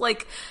was just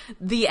like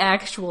the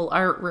actual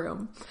art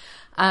room.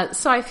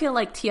 So I feel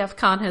like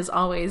TFCon has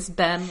always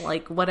been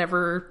like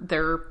whatever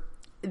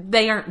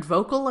they aren't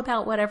vocal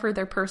about whatever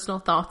their personal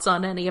thoughts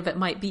on any of it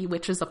might be,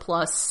 which is a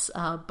plus,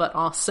 but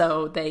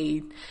also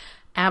they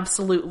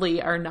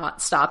absolutely are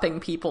not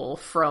stopping people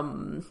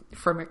from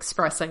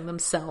expressing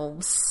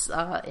themselves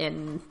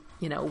in,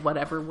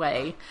 whatever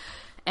way.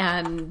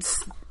 And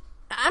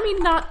I mean,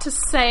 not to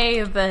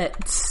say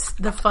that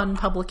the fun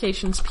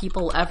publications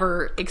people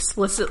ever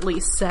explicitly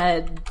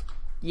said,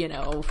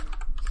 no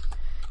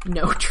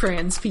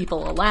trans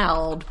people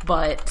allowed,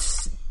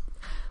 but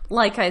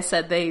like I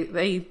said,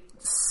 they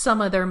some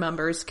of their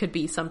members could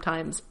be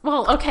sometimes,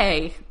 well,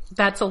 okay,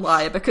 that's a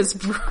lie because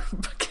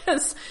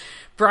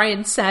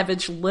Brian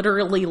Savage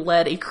literally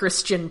led a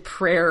Christian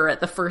prayer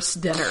at the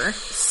first dinner,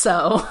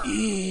 so.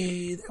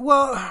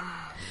 Well,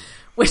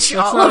 which it's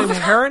not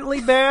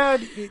inherently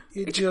bad.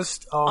 It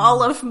just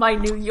all of my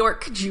New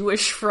York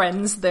Jewish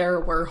friends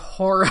there were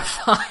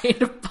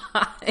horrified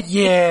by.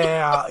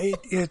 Yeah,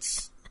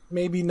 it's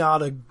maybe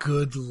not a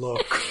good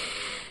look.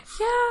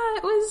 Yeah,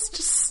 it was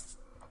just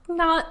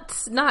not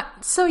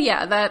so.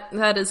 Yeah,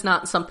 that is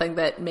not something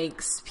that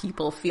makes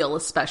people feel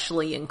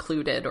especially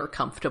included or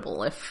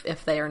comfortable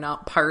if they are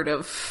not part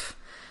of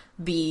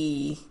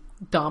the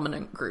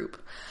dominant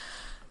group.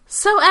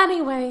 So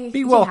anyway,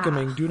 be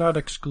welcoming. Yeah. Do not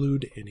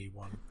exclude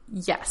anyone.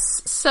 Yes.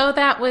 So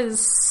that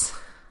was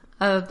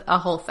a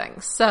whole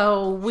thing.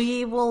 So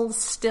we will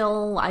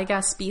still, I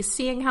guess, be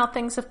seeing how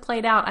things have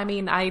played out. I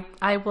mean,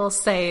 I will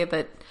say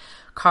that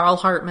Carl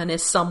Hartman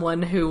is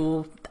someone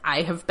who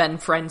I have been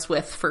friends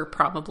with for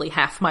probably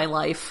half my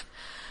life.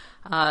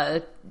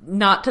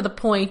 Not to the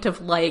point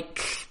of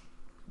like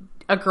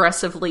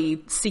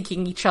aggressively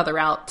seeking each other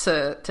out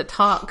to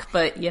talk,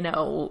 but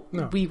no.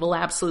 We will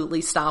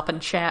absolutely stop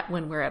and chat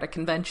when we're at a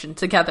convention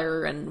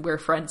together and we're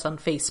friends on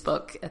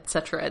Facebook,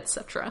 etc.,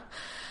 etc.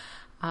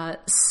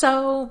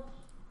 So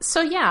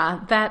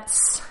yeah,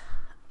 that's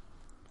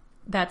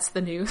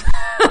the news.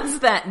 That's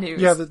that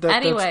news. Yeah,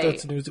 anyway,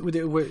 that's news.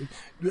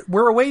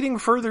 We're awaiting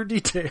further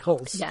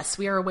details. Yes,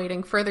 we are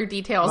awaiting further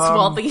details.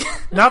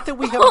 Not that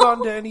we have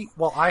gone to any.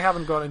 Well, I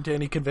haven't gone into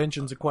any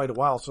conventions in quite a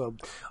while, so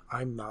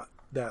I'm not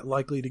that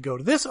likely to go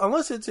to this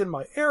unless it's in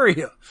my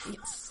area.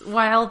 Yes.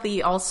 While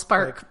the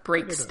Allspark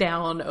breaks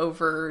down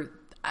over.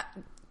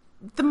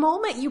 The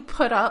moment you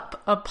put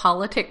up a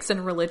politics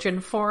and religion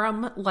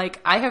forum, like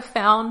I have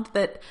found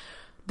that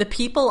the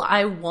people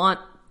I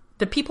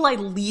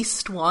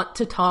least want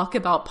to talk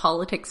about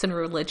politics and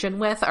religion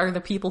with are the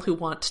people who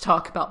want to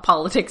talk about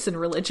politics and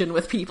religion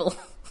with people.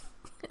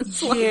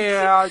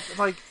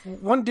 Like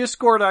one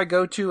Discord I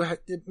go to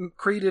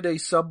created a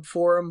sub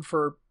forum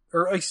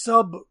or a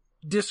sub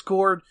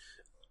Discord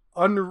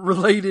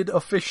unrelated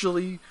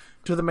officially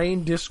to the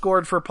main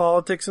Discord for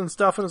politics and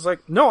stuff, and it's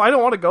like, no, I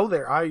don't want to go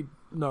there.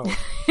 No.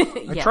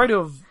 I try to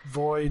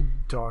avoid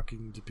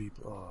talking to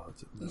people.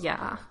 No.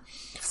 Yeah.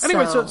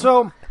 Anyway,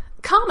 so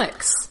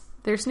comics.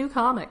 There's new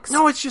comics.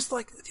 No, it's just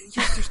like,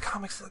 yes, there's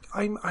comics. Like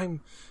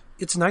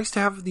it's nice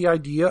to have the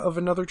idea of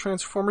another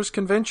Transformers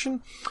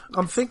convention.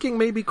 I'm thinking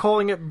maybe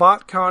calling it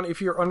BotCon, if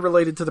you're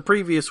unrelated to the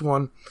previous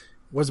one,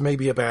 was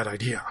maybe a bad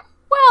idea.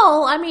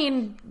 Well, I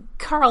mean,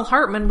 Carl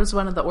Hartman was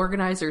one of the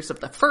organizers of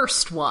the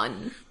first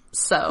one,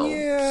 so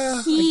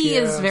he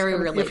is very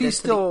related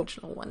to the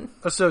original one.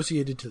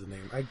 Associated to the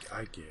name, I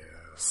guess.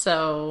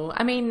 So,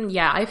 I mean,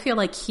 yeah, I feel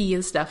like he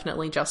is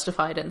definitely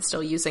justified in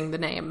still using the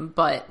name,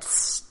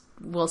 but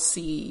we'll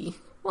see.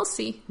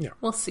 Yeah.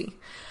 We'll see.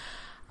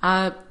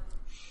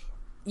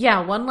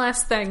 Yeah, one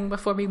last thing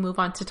before we move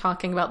on to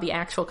talking about the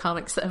actual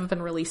comics that have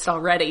been released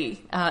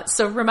already.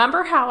 So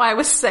remember how I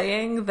was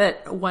saying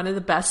that one of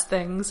the best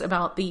things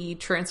about the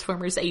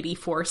Transformers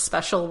 84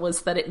 special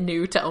was that it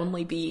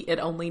only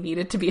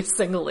needed to be a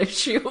single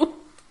issue?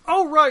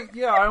 Oh, right.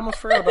 Yeah, I almost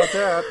forgot about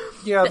that.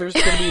 Yeah, there's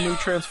going to be a new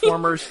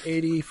Transformers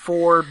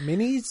 84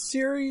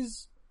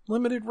 mini-series,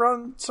 limited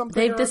run,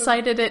 something. They've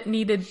decided it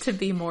needed to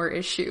be more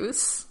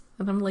issues.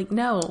 And I'm like,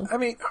 no. I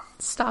mean,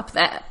 stop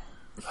that.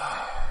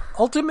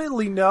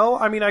 Ultimately, no.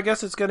 I mean, I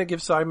guess it's going to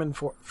give Simon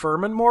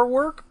Furman more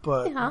work,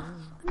 but... Yeah,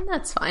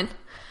 that's fine.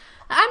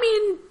 I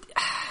mean,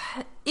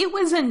 it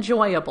was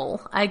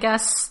enjoyable, I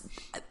guess.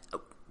 It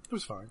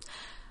was fine.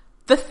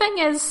 The thing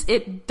is,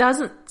 it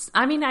doesn't...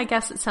 I mean, I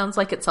guess it sounds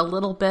like it's a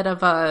little bit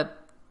of a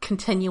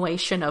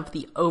continuation of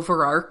the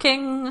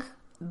overarching,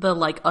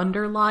 the,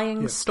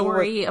 underlying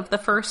story of the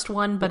first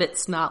one, but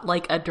it's not,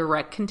 a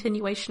direct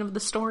continuation of the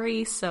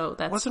story, so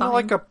that's Wasn't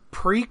fine. It, a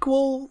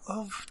prequel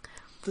of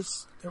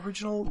this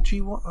original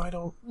G1? I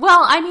don't...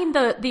 Well, I mean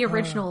the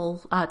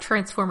original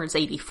Transformers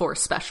 84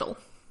 special.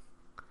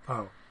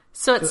 Oh.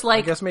 So it's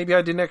I guess maybe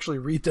I didn't actually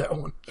read that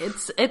one.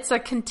 It's a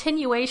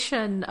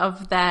continuation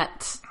of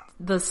that...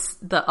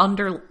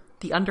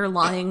 The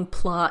underlying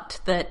plot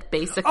that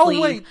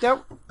basically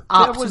that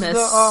Optimus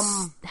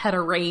was the, had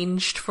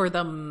arranged for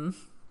them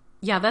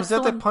Yeah, that's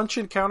Was that the Punch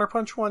and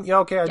Counterpunch one? Yeah,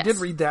 okay, I did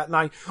read that, and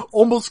I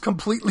almost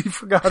completely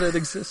forgot it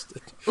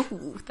existed.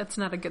 Ooh, that's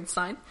not a good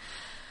sign.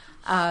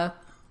 Yeah,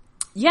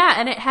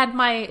 and it had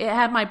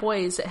my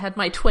boys. It had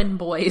my twin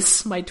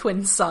boys, my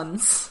twin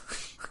sons.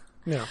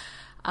 Yeah.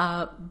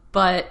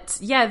 But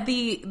yeah,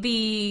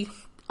 the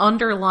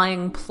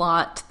underlying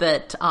plot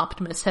that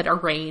Optimus had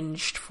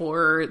arranged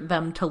for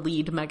them to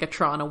lead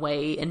Megatron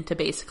away into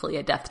basically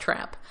a death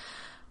trap.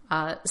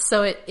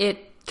 So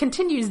it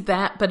continues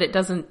that, but it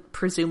doesn't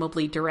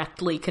presumably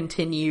directly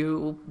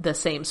continue the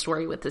same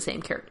story with the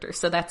same character.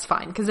 So that's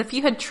fine. Because if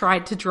you had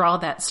tried to draw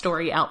that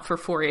story out for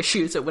 4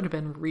 issues, it would have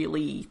been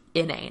really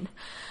inane.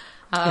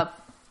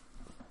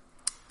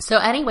 So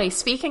anyway,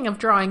 speaking of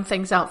drawing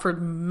things out for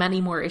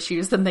many more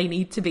issues than they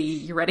need to be,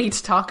 you ready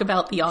to talk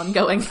about the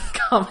ongoing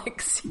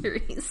comic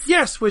series?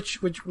 Yes, which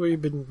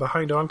we've been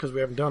behind on because we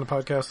haven't done a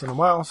podcast in a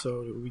while,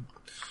 so we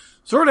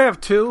sort of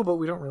have 2, but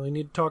we don't really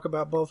need to talk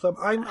about both of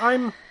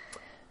them.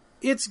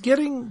 It's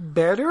getting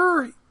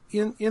better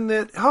in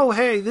that, oh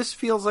hey, this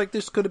feels like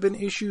this could have been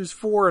issues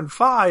 4 and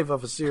 5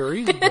 of a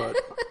series, but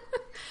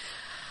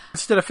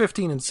instead of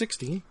 15 and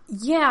 16.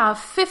 Yeah,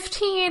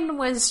 15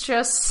 was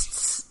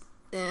just...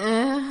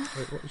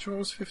 Wait, which one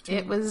was 15?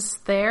 It was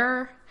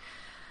there.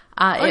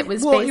 It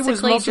was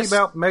mostly just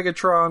about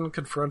Megatron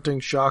confronting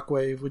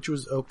Shockwave, which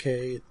was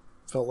okay. It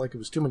felt like it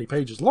was too many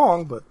pages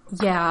long, but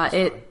yeah,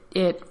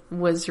 it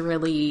was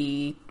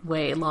really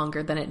way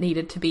longer than it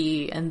needed to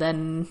be. And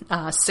then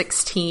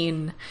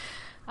 16,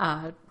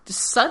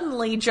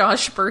 suddenly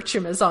Josh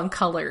Burcham is on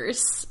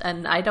colors,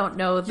 and I don't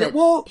know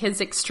that his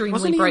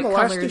extremely bright colors.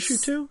 Wasn't he in the last issue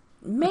too?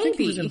 Maybe I think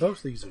he was in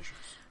both these issues.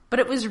 But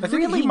it was I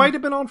think he might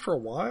have been on for a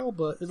while,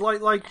 but it's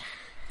like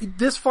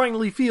this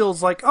finally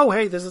feels like, oh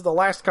hey, this is the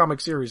last comic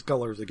series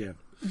colors again.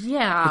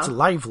 Yeah. It's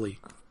lively.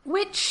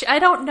 Which, I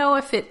don't know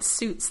if it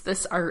suits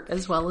this art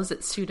as well as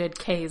it suited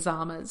Kei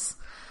Zama's.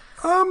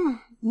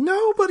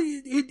 No, but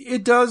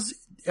it does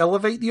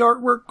elevate the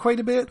artwork quite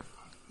a bit.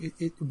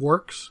 It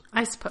works.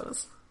 I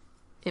suppose.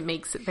 It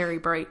makes it very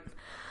bright.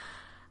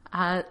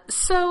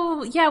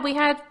 So, yeah, we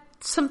had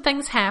some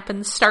things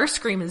happen.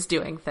 Starscream is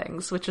doing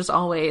things, which is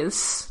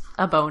always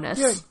a bonus.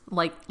 Yeah.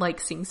 Like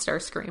seeing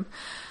Starscream.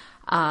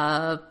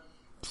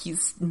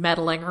 He's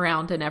meddling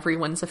around in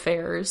everyone's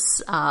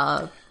affairs.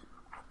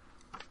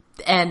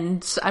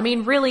 And, I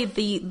mean, really,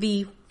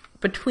 the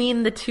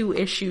between the 2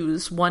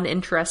 issues, one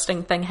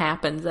interesting thing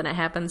happens, and it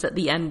happens at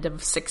the end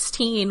of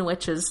 16,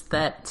 which is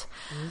that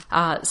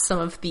some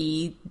of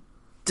the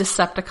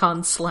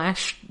Decepticons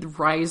 /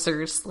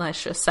 Risers /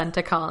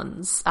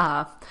 Acenticons,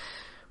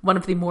 one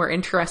of the more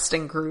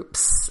interesting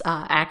groups,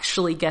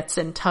 actually gets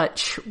in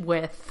touch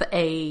with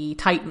a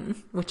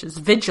Titan, which is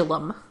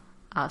Vigilum,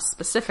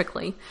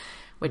 specifically,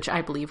 which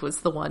I believe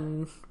was the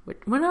one...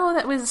 Well, no,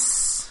 that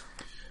was...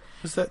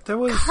 That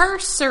was...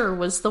 Cursor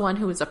was the one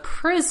who was a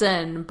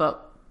prison,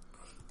 but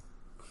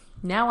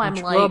now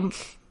I'm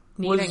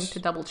needing to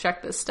double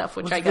check this stuff,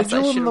 which I guess Vigilum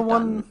I should have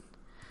done.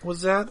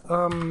 Was that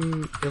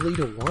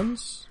Elita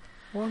 1's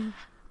one?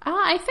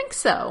 I think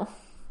so.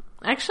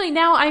 Actually,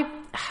 now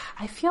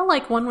I feel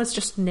like one was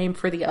just named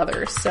for the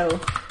other, so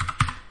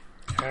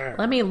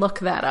let me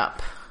look that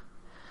up.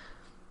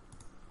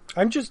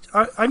 I'm just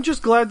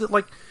glad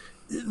that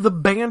the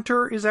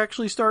banter is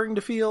actually starting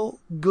to feel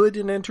good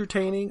and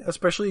entertaining,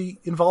 especially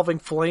involving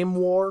Flame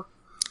War.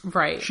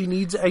 Right. She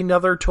needs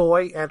another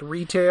toy at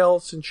retail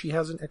since she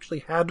hasn't actually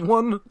had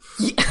one.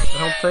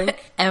 I don't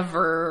think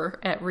ever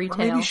at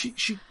retail. Or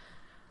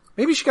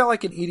maybe she got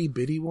like an itty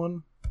bitty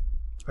one,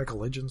 like a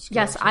Legends.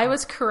 Yes, I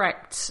was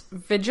correct.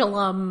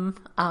 Vigilum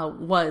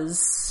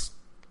was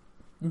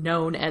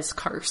known as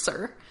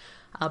Cursor,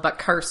 but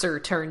Cursor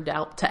turned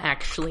out to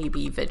actually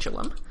be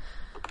Vigilum.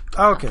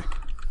 Okay.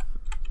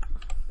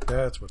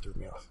 That's what threw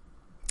me off.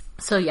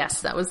 So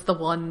yes, that was the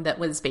one that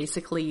was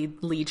basically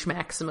Liege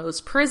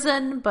Maximo's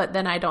prison, but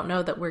then I don't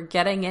know that we're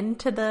getting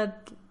into the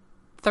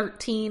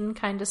 13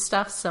 kind of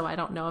stuff, so I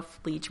don't know if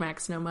Liege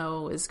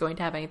Maximo is going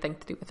to have anything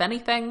to do with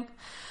anything.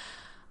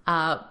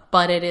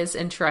 But it is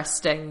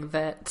interesting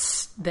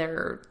that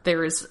there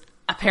is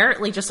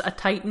apparently just a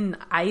Titan.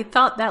 I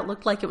thought that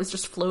looked like it was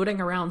just floating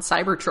around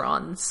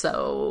Cybertron,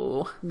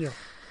 so... Yeah.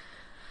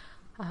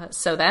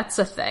 So that's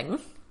a thing.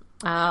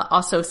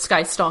 Also,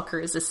 Skystalker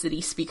is a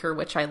city speaker,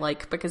 which I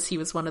like because he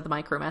was one of the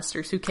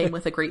Micromasters who came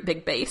with a great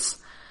big bass.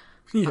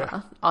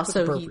 Yeah.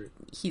 Also,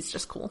 he's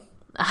just cool.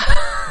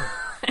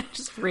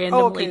 Just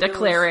randomly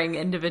declaring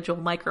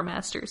individual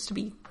Micromasters to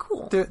be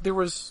cool. There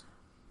was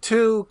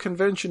 2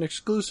 convention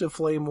exclusive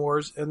Flame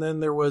Wars, and then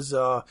there was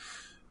a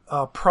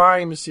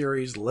Prime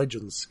series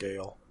Legends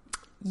scale.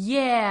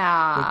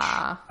 Yeah.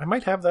 Which I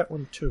might have that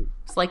one too.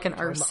 It's like an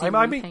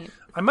RC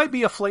I might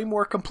be a Flame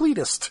War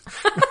completist.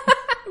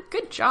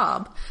 Good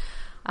job.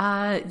 Did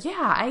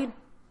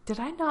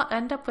I not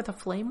end up with a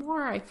Flame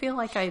War? I feel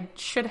like I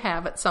should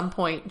have at some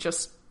point,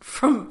 just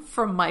from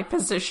my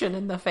position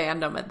in the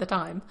fandom at the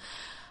time.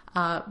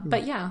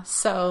 But yeah,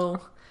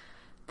 so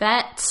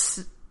that,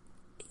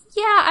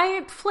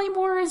 Flame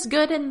War is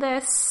good in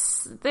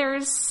this.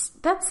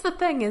 That's the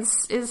thing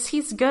is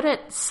he's good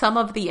at some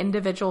of the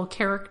individual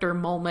character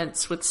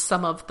moments with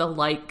some of the,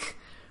 like,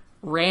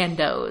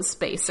 randos,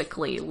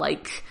 basically.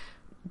 Like,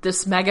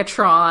 this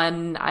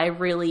Megatron, I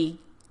really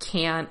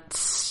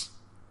can't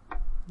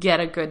get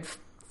a good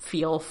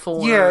feel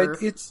for. Yeah,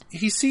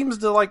 he seems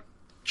to, like,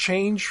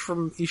 change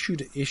from issue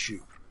to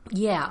issue.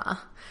 Yeah.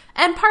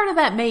 And part of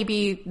that may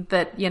be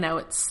that,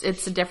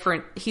 it's a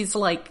different, he's,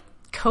 like,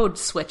 code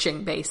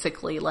switching,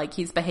 basically. Like,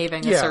 he's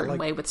behaving a certain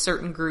way with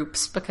certain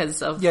groups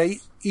because of... Yeah,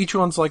 each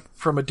one's, like,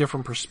 from a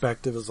different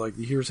perspective. It's like,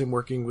 here's him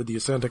working with the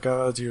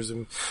Ascenticons, here's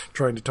him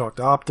trying to talk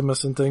to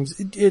Optimus and things.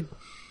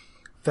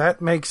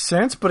 That makes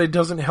sense, but it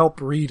doesn't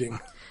help reading.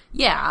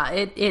 Yeah,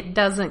 it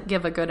doesn't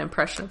give a good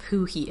impression of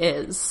who he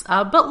is.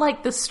 But,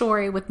 like, the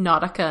story with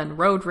Nautica and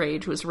Road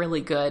Rage was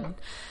really good.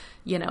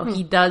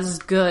 He does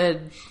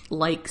good,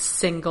 like,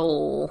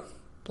 single...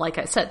 like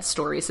I said,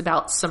 stories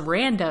about some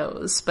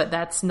randos, but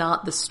that's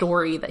not the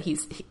story that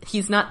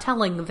he's not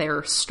telling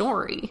their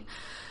story.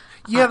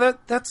 Yeah,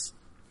 that's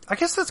I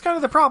guess that's kind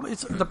of the problem.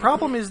 The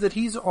problem is that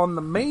he's on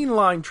the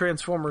mainline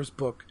Transformers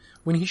book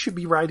when he should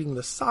be writing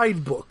the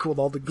side book with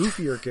all the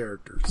goofier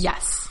characters.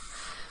 Yes.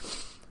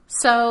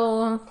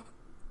 So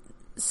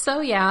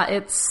yeah,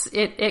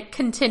 it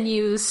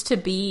continues to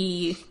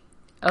be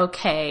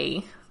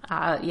okay.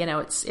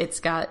 It's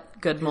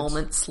got good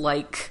moments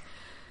like,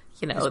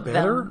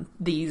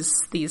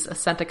 these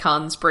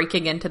Ascenticons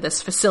breaking into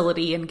this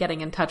facility and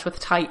getting in touch with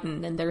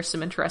Titan, and there's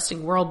some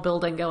interesting world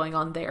building going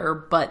on there,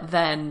 but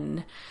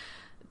then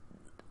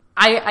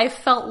I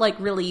felt like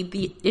really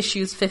the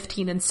issues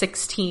 15 and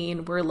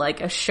 16 were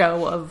like a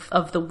show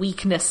of the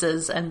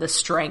weaknesses and the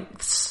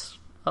strengths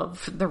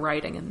of the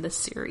writing in this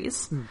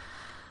series.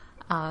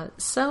 I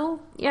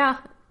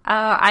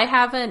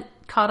haven't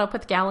caught up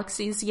with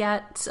Galaxies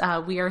yet.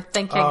 We are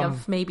thinking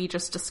of maybe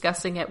just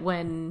discussing it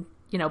when...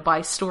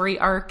 by story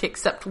arc,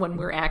 except when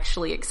we're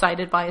actually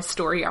excited by a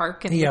story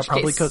arc. Yeah,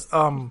 probably because,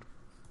 I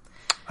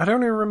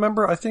don't even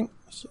remember, I think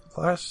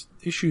last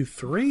issue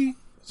 3?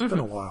 It's been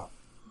a while.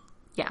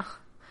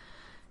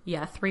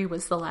 Yeah, 3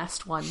 was the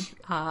last one.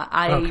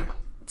 I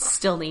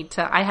still need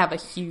to, I have a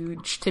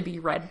huge to be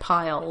read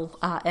pile,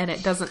 and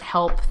it doesn't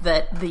help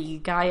that the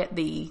guy at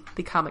the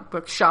comic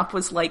book shop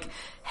was like,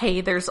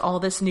 hey, there's all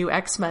this new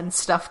X-Men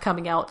stuff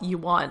coming out, you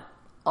want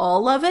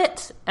all of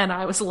it? And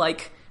I was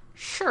like,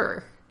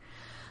 sure.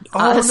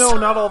 Oh no,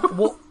 not all.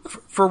 Well,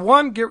 for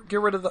one, get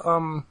rid of the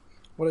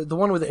the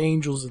one with the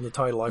angels in the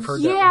title. I've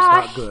heard that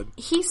was not good.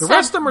 The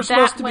rest of them are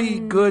supposed to be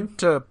good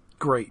to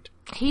great.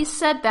 He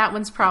said that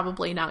one's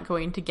probably not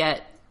going to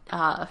get,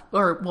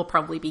 or will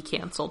probably be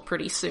canceled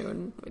pretty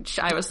soon. Which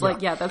I was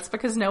like, yeah, that's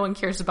because no one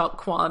cares about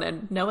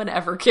Quanon. No one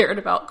ever cared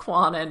about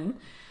Quanon.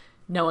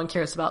 No one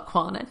cares about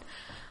Quanon.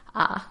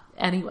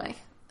 Anyway,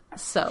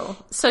 so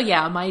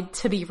yeah, my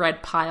to be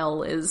read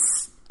pile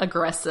is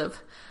aggressive.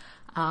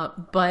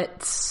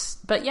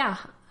 But yeah,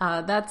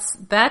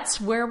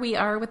 that's where we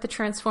are with the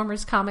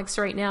Transformers comics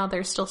right now.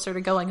 They're still sort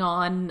of going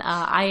on.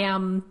 I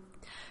am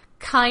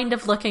kind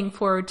of looking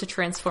forward to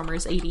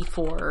Transformers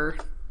 84,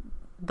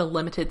 the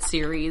limited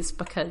series,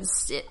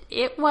 because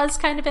it was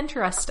kind of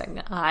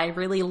interesting. I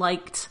really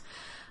liked,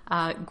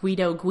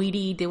 Guido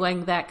Guidi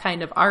doing that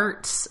kind of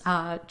art,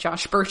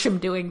 Josh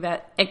Burcham doing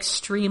that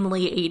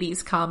extremely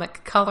 80s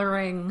comic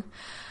coloring.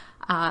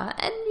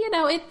 And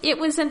it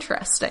was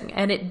interesting,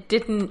 and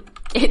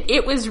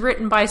it was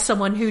written by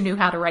someone who knew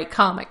how to write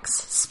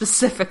comics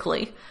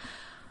specifically.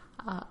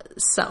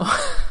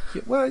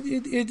 Well,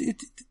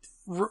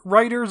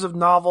 writers of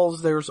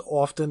novels, there's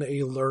often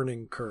a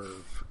learning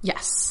curve.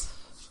 Yes.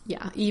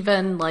 Yeah.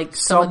 Even like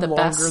some of the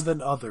longer best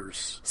than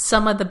others.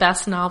 Some of the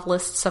best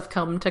novelists have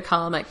come to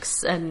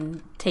comics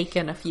and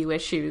taken a few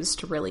issues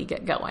to really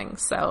get going.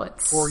 So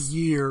it's for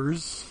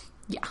years.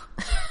 Yeah.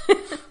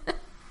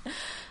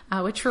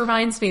 Which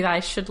reminds me that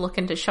I should look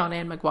into Sean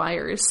Ann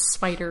McGuire's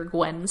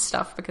Spider-Gwen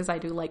stuff, because I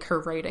do like her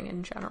writing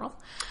in general.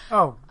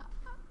 Oh.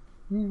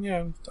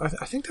 Yeah,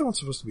 I think that one's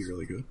supposed to be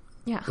really good.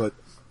 Yeah. But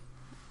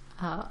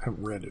I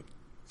haven't read it.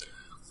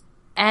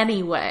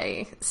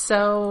 Anyway,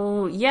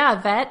 so yeah,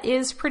 that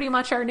is pretty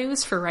much our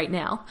news for right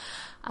now.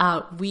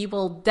 We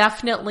will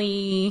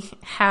definitely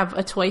have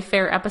a Toy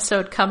Fair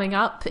episode coming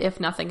up, if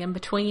nothing in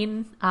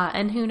between.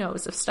 And who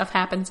knows, if stuff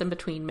happens in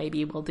between,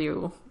 maybe we'll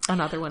do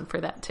another one for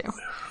that too.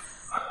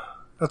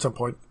 At some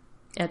point.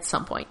 At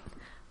some point.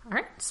 All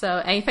right. So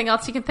anything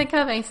else you can think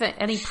of?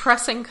 Any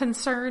pressing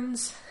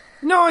concerns?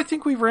 No, I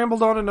think we've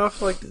rambled on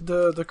enough, like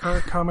the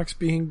current comics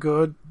being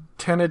good,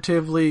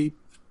 tentative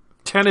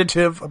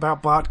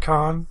about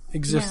BotCon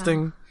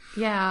existing.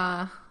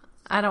 Yeah.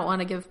 I don't want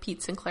to give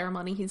Pete Sinclair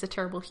money. He's a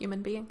terrible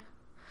human being.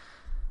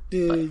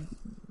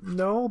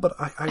 No, but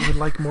I would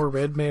like more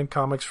Red Man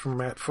comics from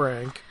Matt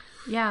Frank.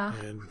 Yeah.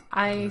 And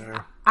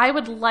I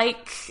would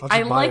like... I'll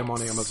just buy them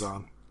on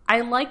Amazon.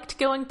 I liked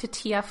going to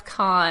TF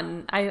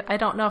Con. I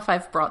don't know if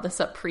I've brought this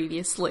up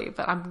previously,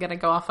 but I'm going to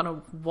go off on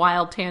a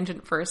wild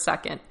tangent for a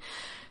second.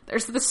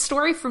 There's this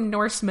story from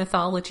Norse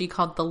mythology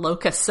called the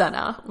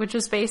Lokasena, which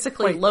is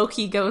basically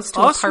Loki goes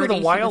to a Us party. with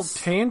a wild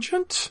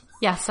tangent?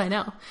 Yes, I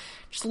know.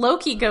 Just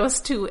Loki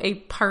goes to a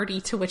party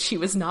to which he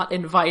was not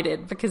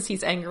invited because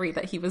he's angry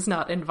that he was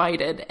not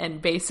invited,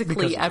 and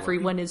basically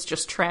everyone is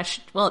just trash.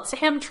 Well, it's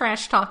him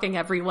trash talking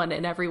everyone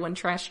and everyone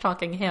trash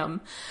talking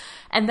him.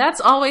 And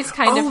that's always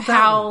kind of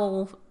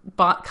how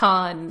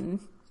BotCon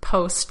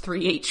post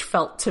 3H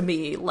felt to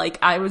me. Like,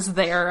 I was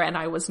there and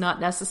I was not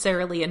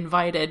necessarily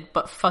invited,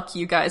 but fuck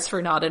you guys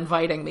for not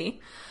inviting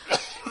me.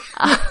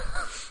 I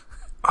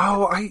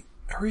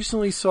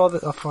recently saw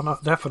that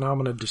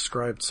phenomenon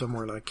described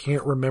somewhere, and I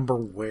can't remember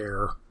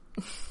where.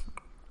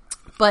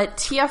 But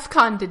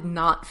TFCon did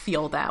not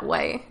feel that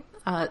way.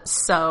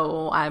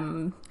 So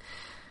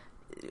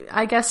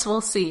I guess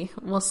we'll see.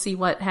 We'll see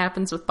what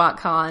happens with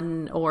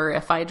BotCon, or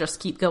if I just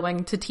keep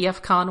going to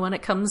TFCon when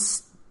it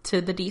comes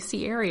to the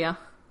DC area.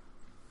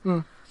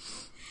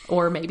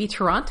 Or maybe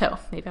Toronto.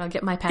 Maybe I'll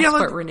get my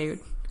passport renewed.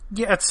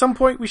 Yeah, at some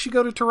point we should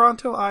go to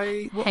Toronto.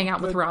 Hang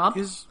out with Rob?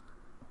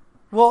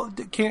 Well,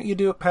 can't you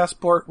do a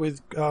passport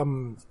with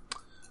driver's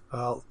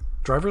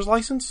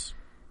license?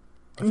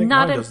 I think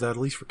mine does that, at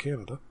least for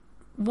Canada.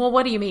 Well,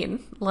 what do you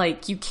mean?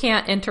 Like, you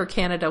can't enter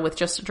Canada with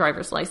just a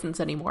driver's license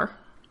anymore?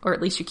 Or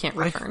at least you can't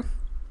return.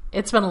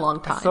 It's been a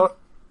long time.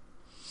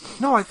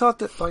 I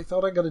thought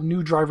I got a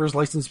new driver's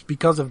license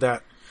because of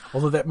that.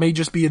 Although that may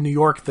just be a New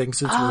York thing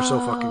since we're so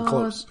fucking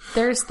close.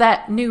 There's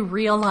that new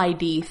Real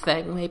ID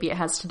thing. Maybe it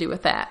has to do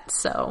with that.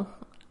 So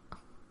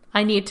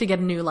I need to get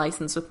a new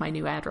license with my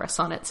new address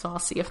on it, so I'll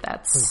see if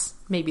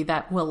maybe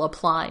that will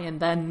apply,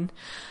 and then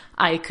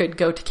I could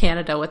go to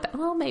Canada with that.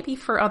 Well, maybe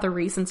for other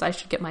reasons I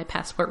should get my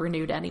passport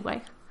renewed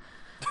anyway.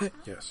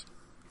 Yes.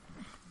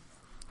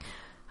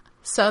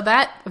 So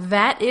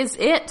that is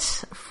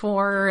it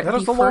for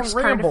the first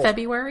part of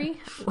February.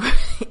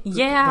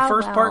 Yeah, the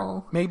first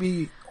part,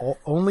 maybe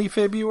only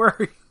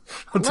February.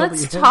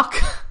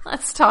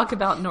 Let's talk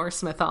about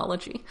Norse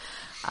mythology.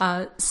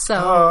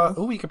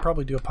 We could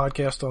probably do a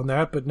podcast on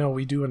that, but no,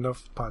 we do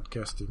enough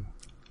podcasting.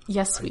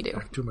 Yes, we do. I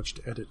have too much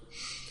to edit.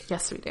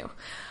 Yes, we do.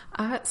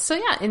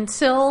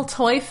 Until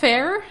Toy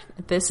Fair,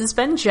 this has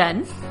been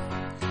Jen.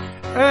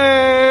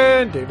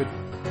 And David.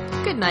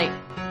 Good night.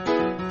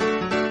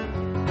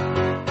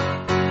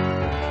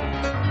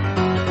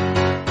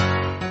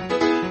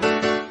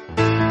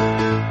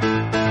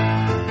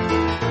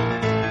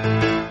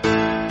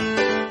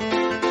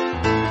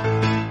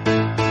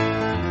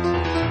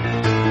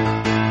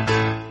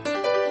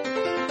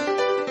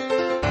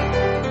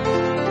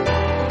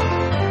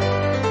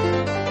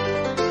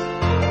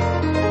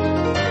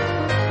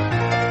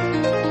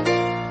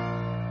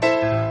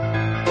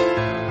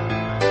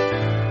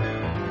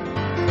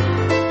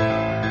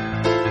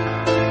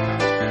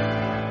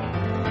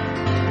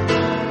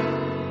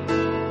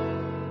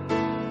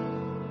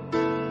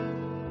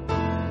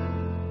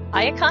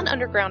 Iacon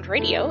Underground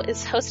Radio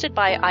is hosted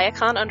by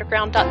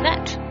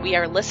iaconunderground.net. We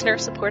are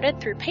listener-supported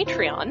through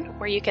Patreon,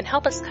 where you can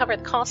help us cover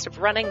the cost of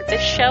running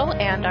this show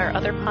and our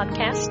other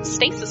podcast,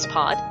 Stasis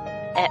Pod,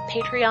 at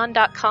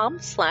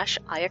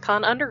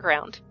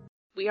patreon.com/iaconunderground.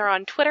 We are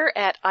on Twitter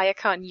at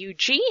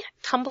iaconug,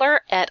 Tumblr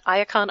at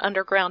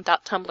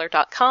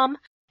iaconunderground.tumblr.com,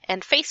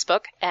 and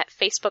Facebook at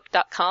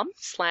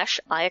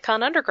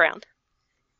facebook.com/iaconunderground.